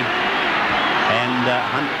Hemsley. And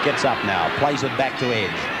Hunt gets up now, plays it back to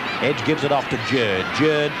Edge. Edge gives it off to Jerd.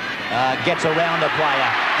 Jerd gets around a player,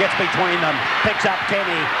 gets between them, picks up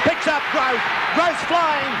Kenny, picks up Growth. Growth's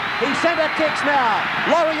flying. He centre kicks now.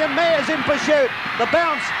 Laurie and Mears in pursuit. The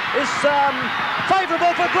bounce is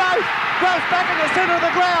favourable for Growth. Growth back in the centre of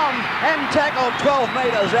the ground and tackled 12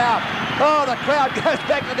 metres out. Oh, the crowd goes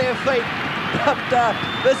back to their feet. But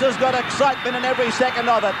this has got excitement in every second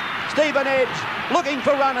of it. Stephen Edge looking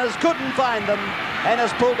for runners, couldn't find them, and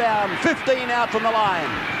has pulled down 15 out from the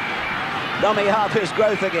line. Dummy half is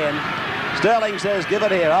Growth again. Sterling says, give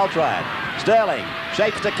it here, I'll try it. Sterling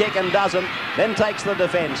shapes to kick and doesn't, then takes the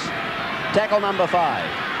defence. Tackle number 5.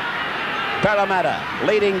 Parramatta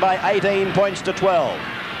leading by 18 points to 12.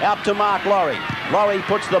 Out to Mark Laurie. Laurie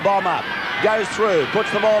puts the bomb up. Goes through,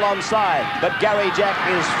 puts them all onside, but Gary Jack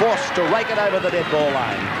is forced to rake it over the dead ball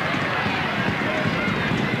line.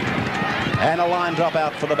 And a line drop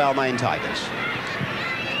out for the Balmain Tigers.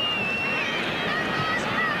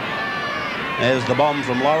 There's the bomb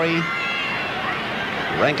from Laurie.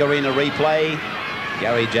 Rank Arena replay.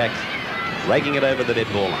 Gary Jack raking it over the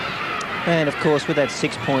dead ball line. And of course, with that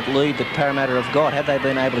 6-point lead that Parramatta have got, had they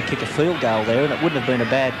been able to kick a field goal there, and it wouldn't have been a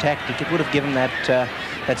bad tactic, it would have given that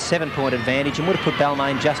 7-point advantage and would have put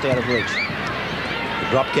Balmain just out of reach.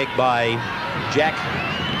 Drop kick by Jack,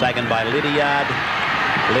 taken by Lydiard.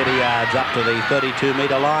 Lydiard's up to the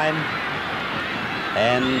 32-metre line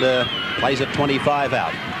and plays it 25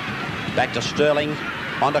 out. Back to Sterling,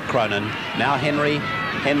 onto Cronin. Now Henry.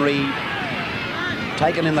 Henry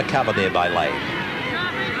taken in the cover there by Lane.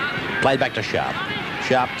 Played back to Sharp.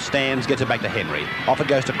 Sharp stands, gets it back to Henry. Off it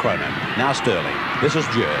goes to Cronin. Now Sterling. This is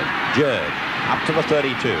Jerd. Jerd up to the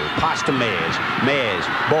 32. Pass to Mears. Mears.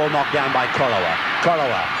 Ball knocked down by Corowa.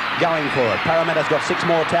 Corowa going for it. Parramatta's got 6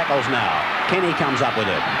 more tackles now. Kenny comes up with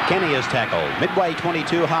it. Kenny is tackled. Midway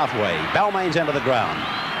 22, halfway. Balmain's into the ground.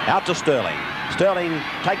 Out to Sterling. Sterling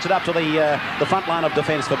takes it up to the front line of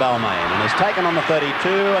defence for Balmain and is taken on the 32,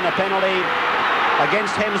 and a penalty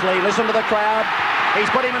against Hemsley. Listen to the crowd. He's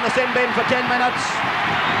put him in the sin bin for 10 minutes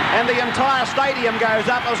and the entire stadium goes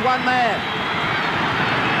up as one man.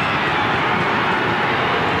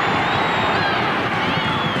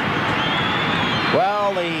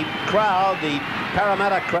 Well, the crowd, the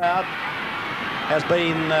Parramatta crowd, has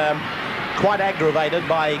been quite aggravated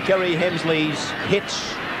by Kerry Hemsley's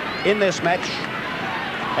hits in this match,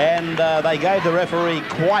 and they gave the referee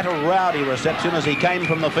quite a rowdy reception as he came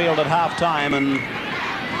from the field at half-time, and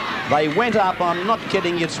they went up. I'm not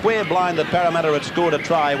kidding, you'd swear blind that Parramatta had scored a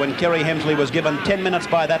try when Kerry Hemsley was given 10 minutes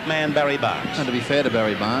by that man, Barry Barnes. And to be fair to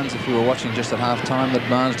Barry Barnes, if we were watching just at half-time, that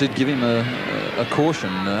Barnes did give him a caution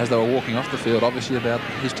as they were walking off the field, obviously about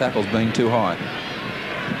his tackles being too high.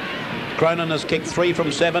 Cronin has kicked 3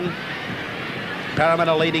 from 7.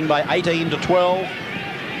 Parramatta leading by 18 to 12.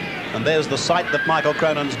 And there's the sight that Michael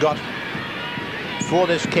Cronin's got for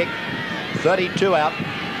this kick. 32 out.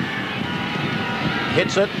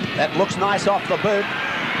 Hits it. That looks nice off the boot.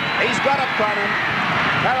 He's got it, Cronin.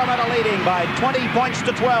 Parramatta leading by 20 points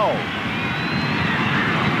to 12.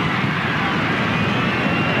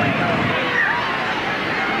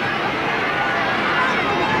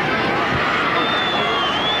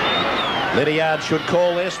 Lydiard should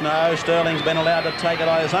call this. No, Sterling's been allowed to take it.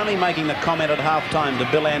 I was only making the comment at half-time to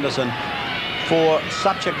Bill Anderson. For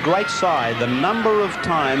such a great side, the number of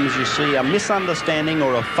times you see a misunderstanding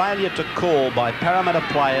or a failure to call by Parramatta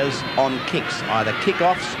players on kicks, either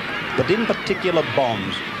kick-offs, but in particular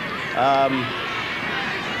bombs.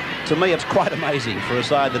 To me, it's quite amazing for a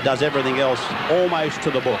side that does everything else almost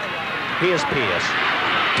to the book. Here's Pearce,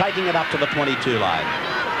 taking it up to the 22 line.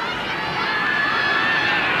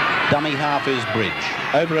 Dummy half is Bridge.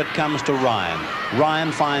 Over it comes to Ryan. Ryan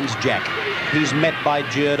finds Jack. He's met by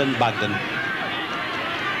Jerd and Bugden.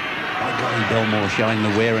 By golly, Belmore showing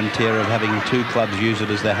the wear and tear of having two clubs use it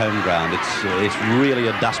as their home ground. It's really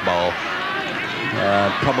a dust bowl.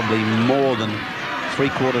 Probably more than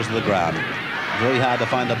 3/4 of the ground. Very hard to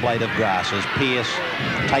find a blade of grass as Pearce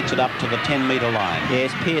takes it up to the 10-metre line.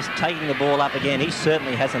 Yes, Pearce taking the ball up again. He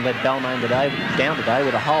certainly hasn't let Balmain down today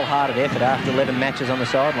with a wholehearted effort after 11 matches on the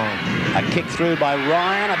sideline. A kick through by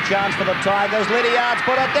Ryan, a chance for the Tigers. Lydiard's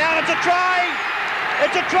put it down. It's a try!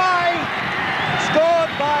 It's a try! Scored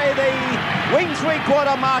by the wing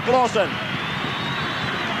three-quarter Mark Lawson.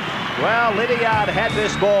 Well, Lydiard had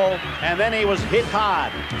this ball and then he was hit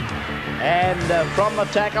hard. And from the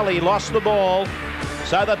tackle, he lost the ball.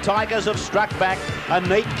 So the Tigers have struck back. A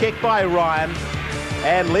neat kick by Ryan.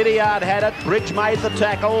 And Lydiard had it. Bridge made the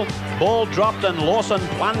tackle. Ball dropped and Lawson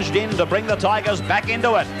plunged in to bring the Tigers back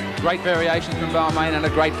into it. Great variation from Balmain and a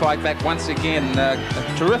great fight back once again. A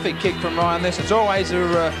terrific kick from Ryan. It's always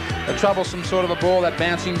a troublesome sort of a ball, that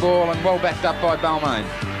bouncing ball, and well backed up by Balmain.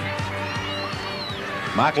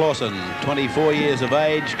 Mark Lawson, 24 years of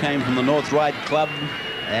age, came from the North Ryde club.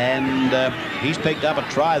 And he's picked up a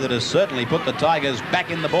try that has certainly put the Tigers back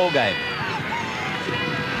in the ball game.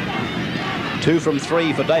 2 from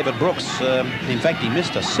 3 for David Brooks. In fact, he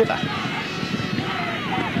missed a sitter,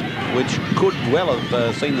 which could well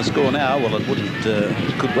have seen the score now. Well, it wouldn't.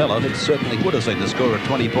 Could well have. It certainly would have seen the score at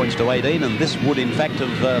 20 points to 18, and this would, in fact,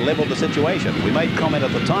 have levelled the situation. We made comment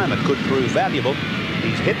at the time it could prove valuable.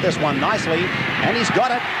 He's hit this one nicely, and he's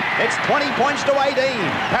got it. It's 20 points to 18.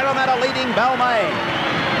 Parramatta leading Balmain.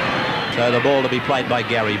 So the ball to be played by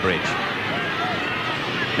Gary Bridge.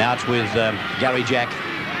 Now it's with Gary Jack,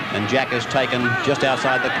 and Jack is taken just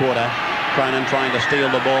outside the quarter. Cronin trying to steal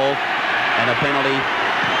the ball, and a penalty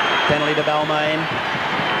to Balmain.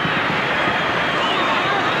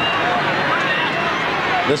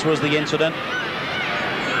 This was the incident.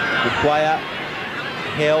 The player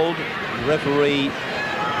held, the referee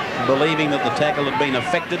believing that the tackle had been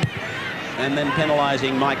affected, and then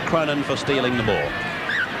penalising Mike Cronin for stealing the ball.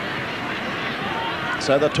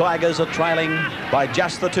 So the Tigers are trailing by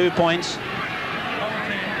just the 2 points.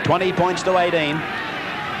 20 points to 18.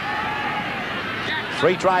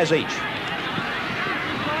 3 tries each.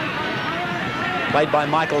 Played by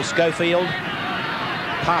Michael Schofield.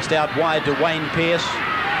 Passed out wide to Wayne Pearce.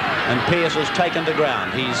 And Pearce has taken to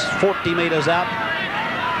ground. He's 40 metres out.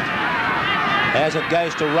 As it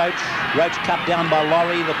goes to Roach. Roach cut down by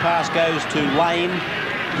Laurie. The pass goes to Lane.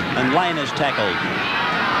 And Lane is tackled.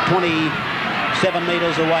 27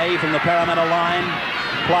 metres away from the Parramatta line.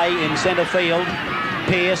 Play in centre field.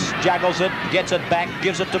 Pearce juggles it, gets it back,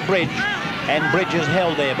 gives it to Bridge. And Bridge is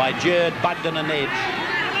held there by Jerd, Bugden and Edge.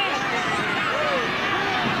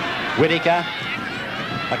 Whittaker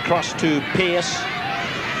across to Pearce.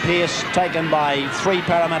 Pearce taken by 3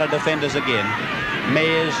 Parramatta defenders again.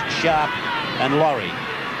 Mears, Sharp and Laurie.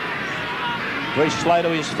 Very slow to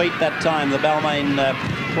his feet that time, the Balmain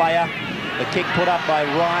player. The kick put up by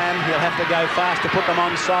Ryan. He'll have to go fast to put them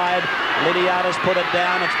onside. Lydiard has put it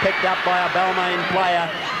down. It's picked up by a Balmain player.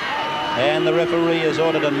 And the referee has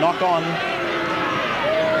ordered a knock on.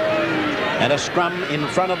 And a scrum in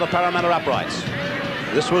front of the Parramatta uprights.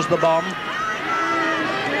 This was the bomb.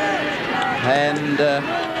 And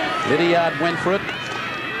Lydiard went for it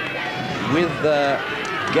with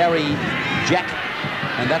Gary Jack.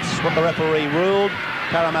 And that's what the referee ruled.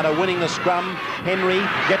 Parramatta winning the scrum. Henry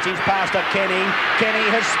gets his pass to Kenny. Kenny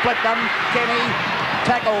has split them. Kenny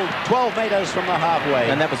tackled 12 metres from the halfway.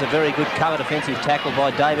 And that was a very good cover defensive tackle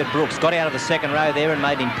by David Brooks. Got out of the second row there and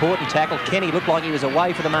made an important tackle. Kenny looked like he was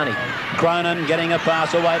away for the money. Cronin getting a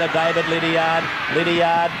pass away to David Lydiard.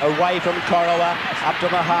 Lydiard away from Corowa up to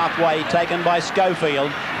the halfway, taken by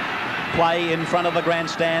Schofield. play in front of the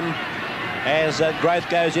grandstand as Growth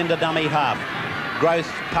goes into dummy half. Growth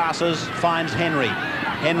passes, finds Henry.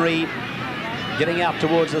 Henry getting out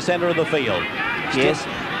towards the centre of the field. Yes,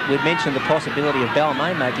 we've mentioned the possibility of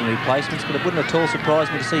Balmain making replacements, but it wouldn't at all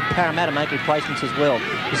surprise me to see Parramatta make replacements as well.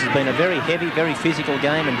 This has been a very heavy, very physical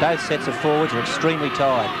game, and both sets of forwards are extremely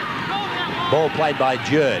tired. Ball played by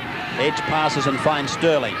Jerd. Edge passes and finds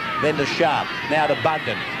Sterling. Then to Sharp. Now to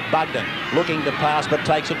Bugden. Bugden looking to pass but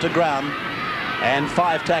takes it to ground. And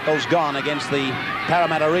 5 tackles gone against the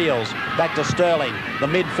Parramatta Eels. Back to Sterling. The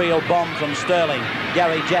midfield bomb from Sterling.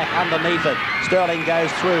 Gary Jack underneath it. Sterling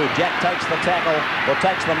goes through. Jack takes the tackle, or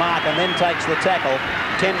takes the mark and then takes the tackle.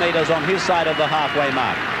 10 metres on his side of the halfway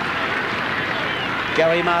mark.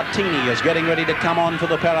 Gary Martini is getting ready to come on for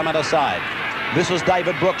the Parramatta side. This is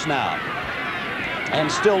David Brooks now. And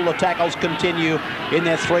still the tackles continue in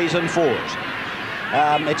their 3s and 4s.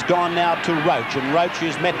 It's gone now to Roach, and Roach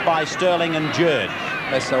is met by Sterling and Jerd.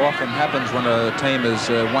 As so often happens when a team is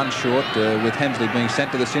one short, with Hemsley being sent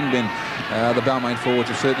to the sin bin, the Balmain forwards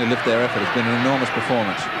have certainly lifted their effort. It's been an enormous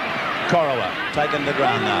performance. Corowa taken to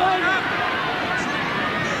ground now.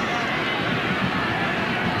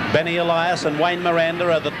 Benny Elias and Wayne Miranda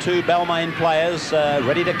are the 2 Balmain players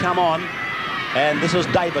ready to come on. And this is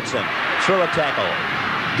Davidson through a tackle.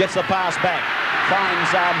 Gets the pass back. Finds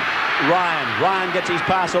Ryan. Ryan gets his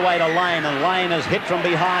pass away to Lane, and Lane is hit from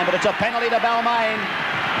behind, but it's a penalty to Balmain.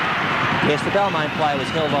 Yes, the Balmain player was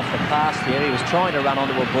held off the pass there. He was trying to run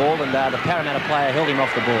onto a ball, and the Parramatta player held him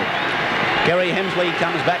off the ball. Kerry Hemsley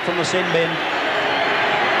comes back from the sin bin.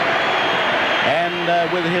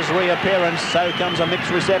 And with his reappearance, so comes a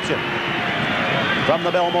mixed reception from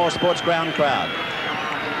the Belmore Sports Ground crowd.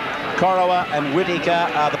 Corowa and Whittaker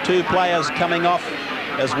are the 2 players coming off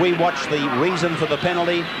as we watch the reason for the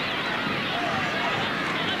penalty.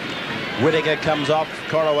 Whittaker comes off.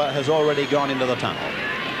 Corowa has already gone into the tunnel.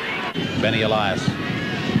 Benny Elias.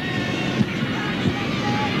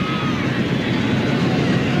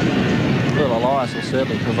 Well, Elias will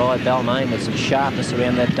certainly provide Balmain with some sharpness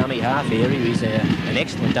around that dummy half area. He's an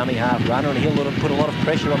excellent dummy half runner, and he'll put a lot of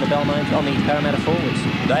pressure on the Parramatta forwards.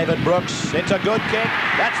 David Brooks, it's a good kick.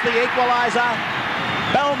 That's the equaliser.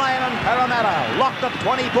 Balmain and Parramatta locked at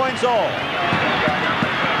 20 points all.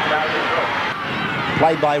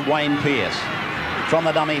 Played by Wayne Pearce. From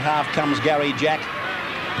the dummy half comes Gary Jack.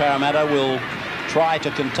 Parramatta will try to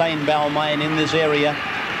contain Balmain in this area.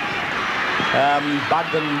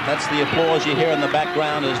 Bugden, that's the applause you hear in the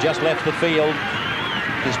background, has just left the field.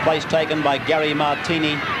 His place taken by Gary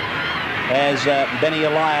Martini as Benny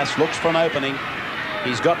Elias looks for an opening.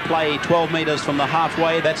 He's got play 12 metres from the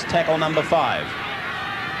halfway. That's tackle number 5.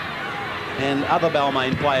 And other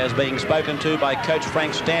Balmain players being spoken to by coach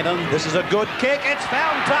Frank Stanton. This is a good kick. It's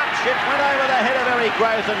found touch. It went over the head of Eric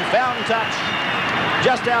Growth and found touch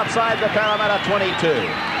just outside the Parramatta 22.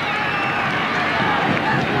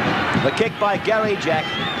 The kick by Gary Jack.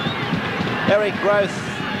 Eric Growth,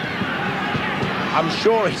 I'm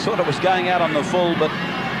sure he thought it was going out on the full, but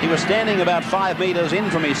he was standing about 5 metres in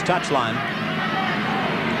from his touchline.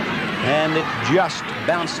 And it just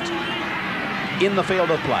bounced in the field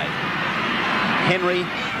of play. Henry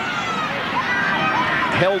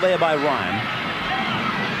held there by Ryan.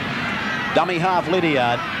 Dummy half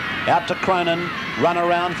Lydiard. Out to Cronin. Run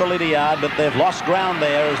around for Lydiard, but they've lost ground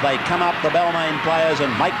there as they come up, the Balmain players,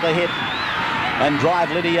 and make the hit and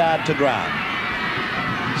drive Lydiard to ground.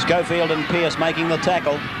 Schofield and Pearce making the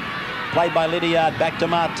tackle. Played by Lydiard, back to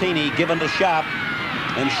Martini, given to Sharp.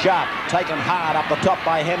 And Sharp taken hard up the top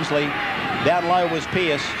by Hemsley. Down low was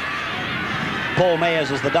Pearce. Paul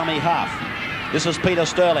Mayers is the dummy half. This is Peter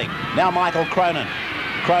Sterling. Now Michael Cronin.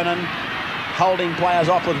 Cronin holding players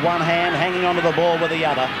off with one hand, hanging onto the ball with the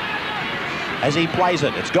other. As he plays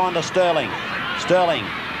it, it's gone to Sterling. Sterling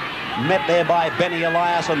met there by Benny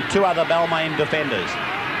Elias and 2 other Balmain defenders.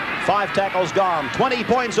 5 tackles gone. 20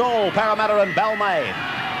 points all, Parramatta and Balmain.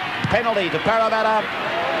 Penalty to Parramatta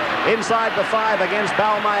inside the 5 against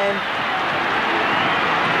Balmain.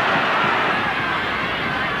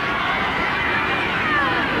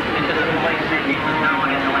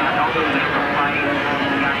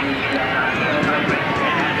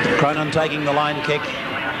 Cronin taking the line kick.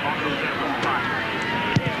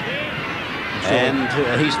 And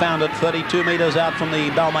he's found it 32 metres out from the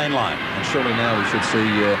Balmain line. And surely now we should see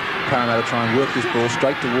Parramatta try and work this ball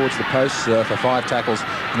straight towards the posts for 5 tackles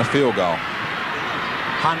and a field goal.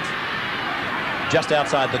 Hunt just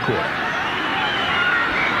outside the quarter.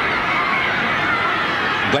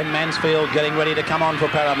 Glenn Mansfield getting ready to come on for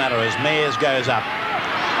Parramatta as Mears goes up.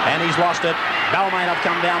 And he's lost it. Balmain have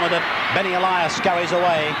come down with it. Benny Elias scurries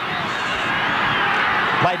away.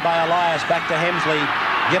 Played by Elias, back to Hemsley.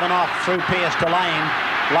 Given off through Pearce to Lane.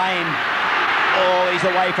 Lane, oh, he's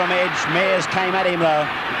away from edge. Mears came at him, though.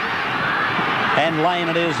 And Lane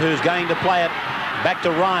it is who's going to play it. Back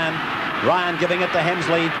to Ryan. Ryan giving it to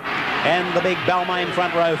Hemsley. And the big Balmain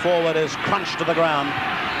front row forward is crunched to the ground.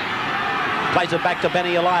 Plays it back to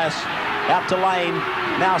Benny Elias. Out to Lane.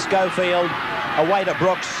 Now Schofield. Away to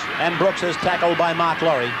Brooks. And Brooks is tackled by Mark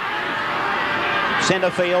Laurie.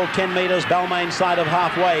 Centre field, 10 metres, Balmain side of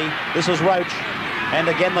halfway. This is Roach. And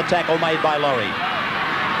again the tackle made by Laurie.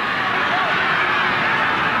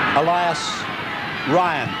 Elias,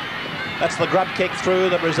 Ryan. That's the grub kick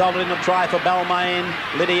through that resulted in a try for Balmain.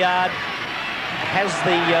 Lydiard has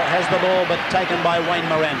the ball, but taken by Wayne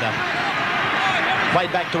Miranda.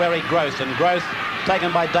 Played back to Eric Groth, and Groth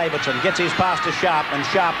taken by Davidson. Gets his pass to Sharp, and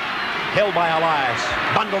Sharp held by Elias.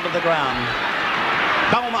 Bundled to the ground.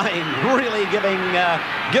 Balmain really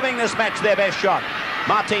giving this match their best shot.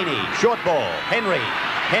 Martini, short ball. Henry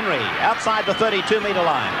outside the 32-metre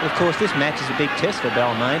line. Of course, this match is a big test for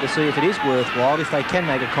Balmain to see if it is worthwhile, if they can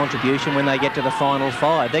make a contribution when they get to the final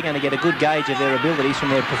five. They're going to get a good gauge of their abilities from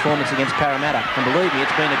their performance against Parramatta. And believe me,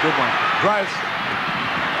 it's been a good one. Growth.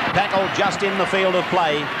 Tackle just in the field of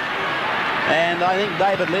play. And I think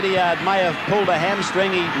David Lydiard may have pulled a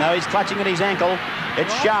hamstring. He's clutching at his ankle.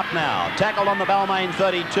 It's Sharp now. Tackled on the Balmain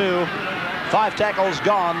 32. 5 tackles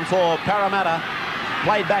gone for Parramatta.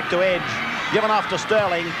 Played back to edge. Given off to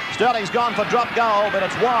Sterling. Sterling's gone for drop goal, but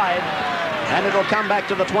it's wide. And it'll come back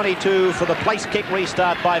to the 22 for the place kick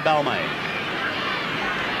restart by Balmain.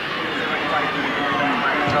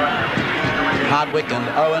 Hardwick and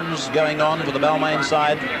Owens going on for the Balmain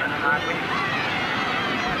side.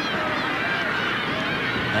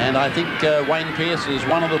 And I think Wayne Pearce is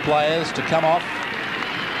one of the players to come off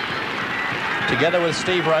together with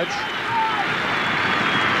Steve Roach.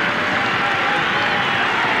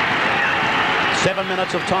 Seven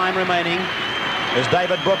minutes of time remaining as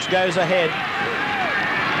David Brooks goes ahead.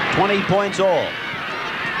 20 points all.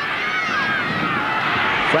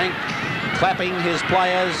 Frank clapping his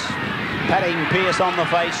players, patting Pearce on the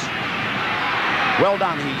face. Well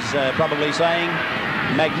done, he's probably saying.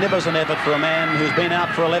 Magnificent effort for a man who's been out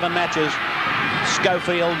for 11 matches.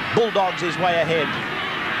 Schofield bulldogs his way ahead.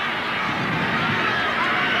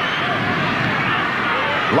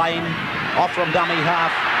 Lane off from dummy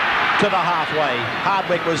half to the halfway.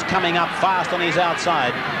 Hardwick was coming up fast on his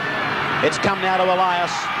outside. It's come now to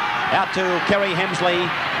Elias. Out to Kerry Hemsley.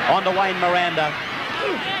 On to Wayne Miranda.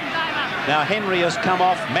 Now Henry has come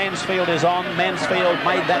off. Mansfield is on. Mansfield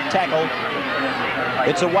made that tackle.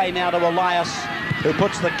 It's away now to Elias, who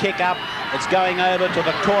puts the kick up. It's going over to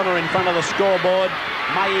the corner in front of the scoreboard.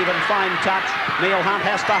 May even find touch. Neil Hunt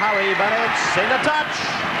has to hurry, but it's into touch.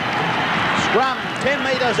 Scrum, 10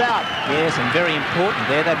 metres out. Yes, and very important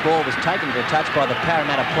there. That ball was taken to touch by the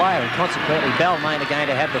Parramatta player, and consequently Balmain are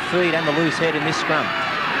going to have the feed and the loose head in this scrum.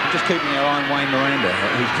 Just keeping our eye on Wayne Miranda.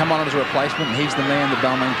 He's come on as a replacement, and he's the man that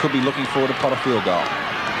Balmain could be looking for to pot a field goal.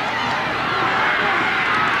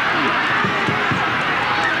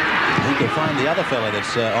 You could find the other fella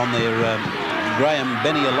that's on there, Graham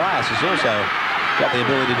Benny Elias, has also got the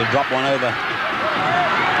ability to drop one over.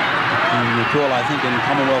 You recall, I think, in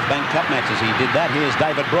Commonwealth Bank Cup matches, he did that. Here's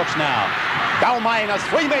David Brooks now. Balmain is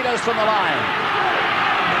 3 metres from the line.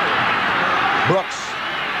 Brooks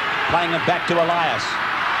playing it back to Elias.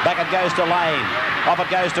 Back it goes to Lane. Off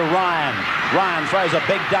it goes to Ryan. Ryan throws a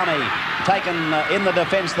big dummy. Taken in the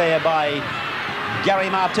defence there by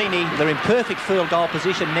Gary Martini. They're in perfect field goal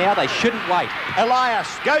position now. They shouldn't wait.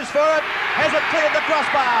 Elias goes for it. Has it cleared the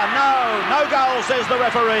crossbar? No goal, says the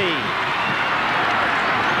referee.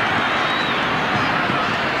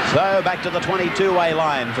 So back to the 22-way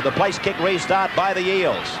line for the place kick restart by the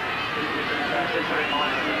Eels.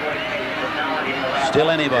 Still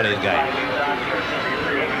anybody's game.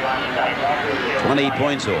 20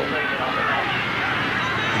 points all.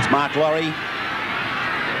 It's Mark Laurie.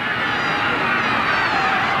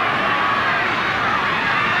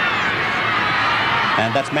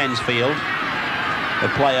 And that's Mansfield, a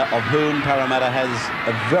player of whom Parramatta has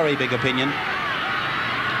a very big opinion.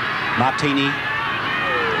 Martini.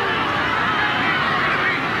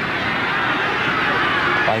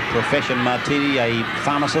 By profession, Martini, a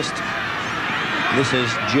pharmacist. This is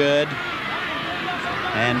Jerd.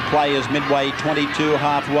 And play is midway, 22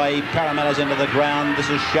 halfway. Parramatta's into the ground. This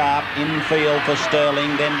is Sharp. Infield for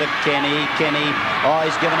Sterling. Then to Kenny. Oh,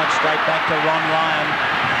 he's given it straight back to Ron Ryan.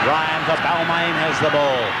 Ryan for Balmain has the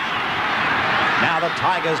ball. Now the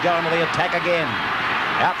Tigers go into the attack again.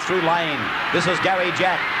 Out through Lane. This is Gary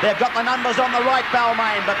Jack. They've got the numbers on the right,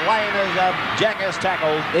 Balmain, but Lane is Jack has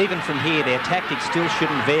tackled. Even from here, their tactics still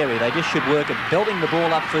shouldn't vary. They just should work at belting the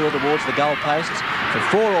ball upfield towards the goal posts for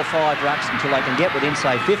 4 or 5 rucks until they can get within,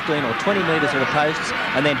 say, 15 or 20 metres of the posts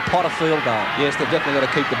and then pot a field goal. Yes, they've definitely got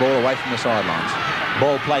to keep the ball away from the sidelines.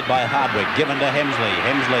 Ball played by Hardwick, given to Hemsley.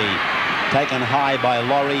 Hemsley taken high by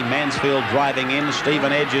Laurie. Mansfield driving in.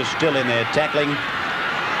 Stephen Edge is still in there tackling.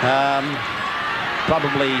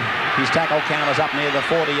 Probably his tackle count is up near the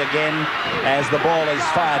 40 again as the ball is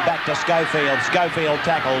fired back to Schofield. Schofield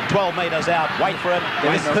tackled 12 metres out. Wait for it.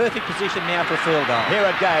 They're in perfect position now for a field goal. Here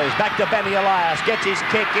it goes. Back to Benny Elias. Gets his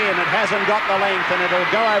kick in. It hasn't got the length and it'll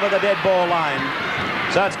go over the dead ball line.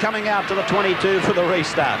 So it's coming out to the 22 for the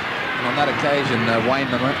restart. And on that occasion,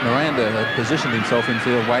 Wayne Miranda had positioned himself in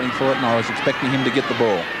field waiting for it, and I was expecting him to get the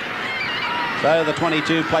ball. So the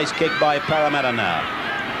 22 place kick by Parramatta now.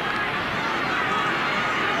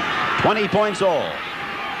 20 points all.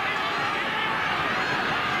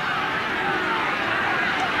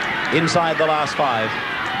 Inside the last 5.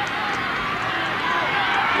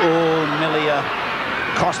 Oh, nearly a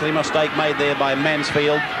costly mistake made there by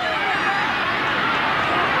Mansfield.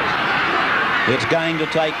 It's going to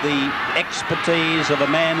take the expertise of a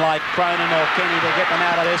man like Cronin or Kenny to get them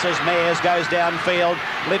out of this as Mears goes downfield.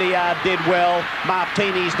 Lydiard did well.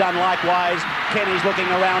 Martini's done likewise. Kenny's looking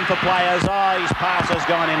around for players. Oh, his pass has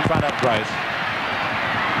gone in front of Growth.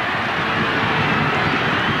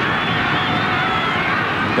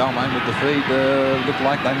 Balmain with the feed looked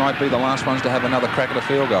like they might be the last ones to have another crack at a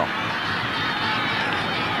field goal.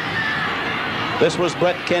 This was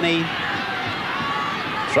Brett Kenny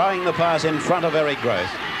throwing the pass in front of Eric Growth.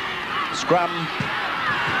 Scrum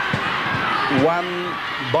won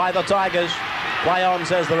by the Tigers. Play on,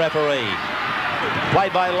 says the referee.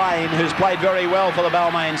 Played by Lane, who's played very well for the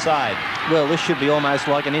Balmain side. Well, this should be almost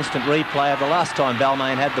like an instant replay of the last time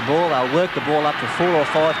Balmain had the ball. They'll work the ball up to 4 or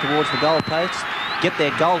 5 towards the goal posts, get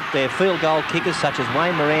their field goal kickers such as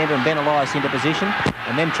Wayne Miranda and Ben Elias into position,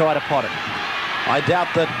 and then try to pot it. I doubt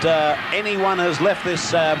that anyone has left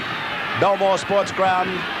this Belmore Sports Ground.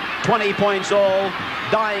 20 points all,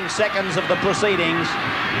 dying seconds of the proceedings.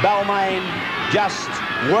 Balmain just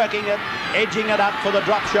working it, edging it up for the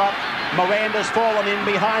drop shot. Miranda's fallen in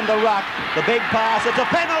behind the ruck. The big pass, it's a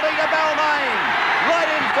penalty to Balmain.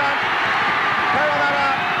 Right in front.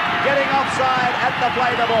 Parramatta getting offside at the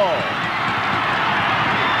play the ball.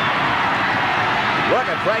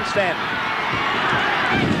 Look at Frank Stanton.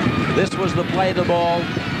 This was the play the ball.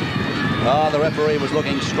 Oh, the referee was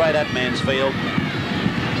looking straight at Mansfield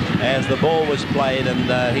as the ball was played,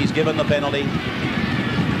 and he's given the penalty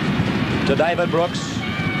to David Brooks.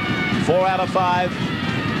 4 out of 5.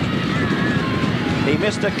 He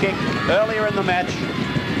missed a kick earlier in the match,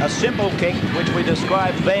 a simple kick which we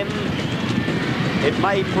described then. It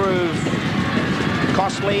may prove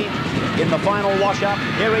costly in the final wash-up.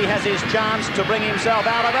 Here he has his chance to bring himself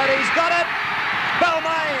out of it. He's got it!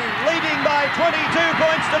 Balmain leading by 22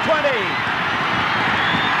 points to 20.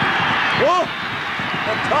 Oh,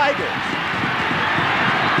 the Tigers.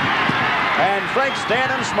 And Frank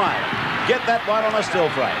Stanton smiling. Get that one on a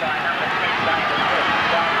still frame.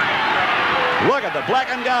 Look at the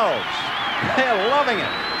black and golds. They're loving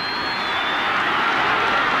it.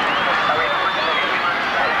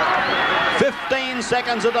 15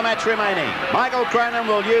 seconds of the match remaining. Michael Cronin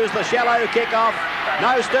will use the shallow kick-off.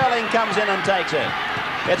 No, Sterling comes in and takes it.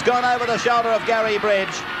 It's gone over the shoulder of Gary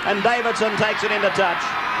Bridge, and Davidson takes it into touch.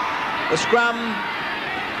 The scrum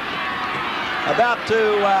about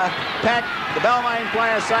to pack. The Balmain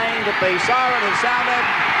player saying that the siren has sounded,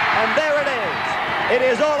 and there it is. It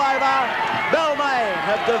is all over. Balmain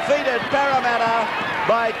have defeated Parramatta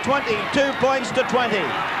by 22 points to 20.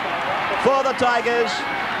 For the Tigers,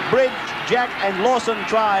 Bridge, Jack and Lawson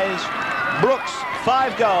tries. Brooks,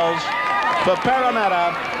 5 goals. For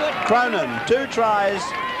Parramatta, Cronin, 2 tries.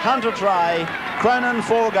 Hunter try. Cronin,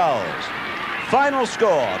 4 goals. Final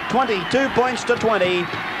score, 22 points to 20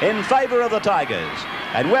 in favour of the Tigers.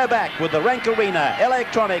 And we're back with the Rank Arena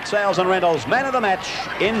Electronic Sales and Rentals Man of the Match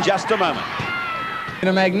in just a moment. In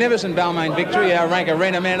a magnificent Balmain victory, our Rank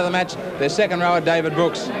Arena Man of the Match, their second rower, David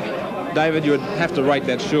Brooks. David, you would have to rate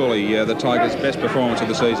that surely the Tigers' best performance of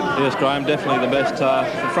the season. Yes, Graham, definitely the best.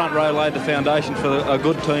 The front row laid the foundation for a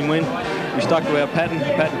good team win. We stuck to our pattern. The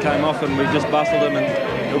pattern came off and we just bustled them,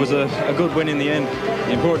 and it was a good win in the end.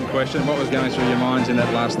 The important question, what was going through your minds in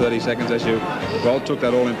that last 30 seconds as you, well, took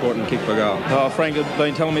that all-important kick for goal? Oh, Frank had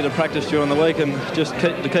been telling me to practice during the week and just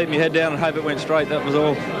to keep my head down and hope it went straight. That was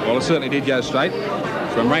all. Well, it certainly did go straight.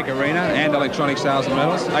 from Rank Arena and Electronic Sales and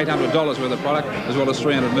Rentals. $800 worth of product, as well as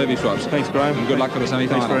 300 movie swaps. Thanks, Graham. And good luck for the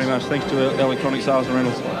semi-finals. Thanks very much. Thanks to Electronic Sales and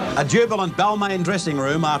Rentals. A jubilant Balmain dressing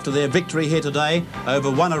room after their victory here today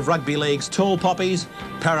over one of rugby league's tall poppies,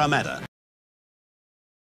 Parramatta.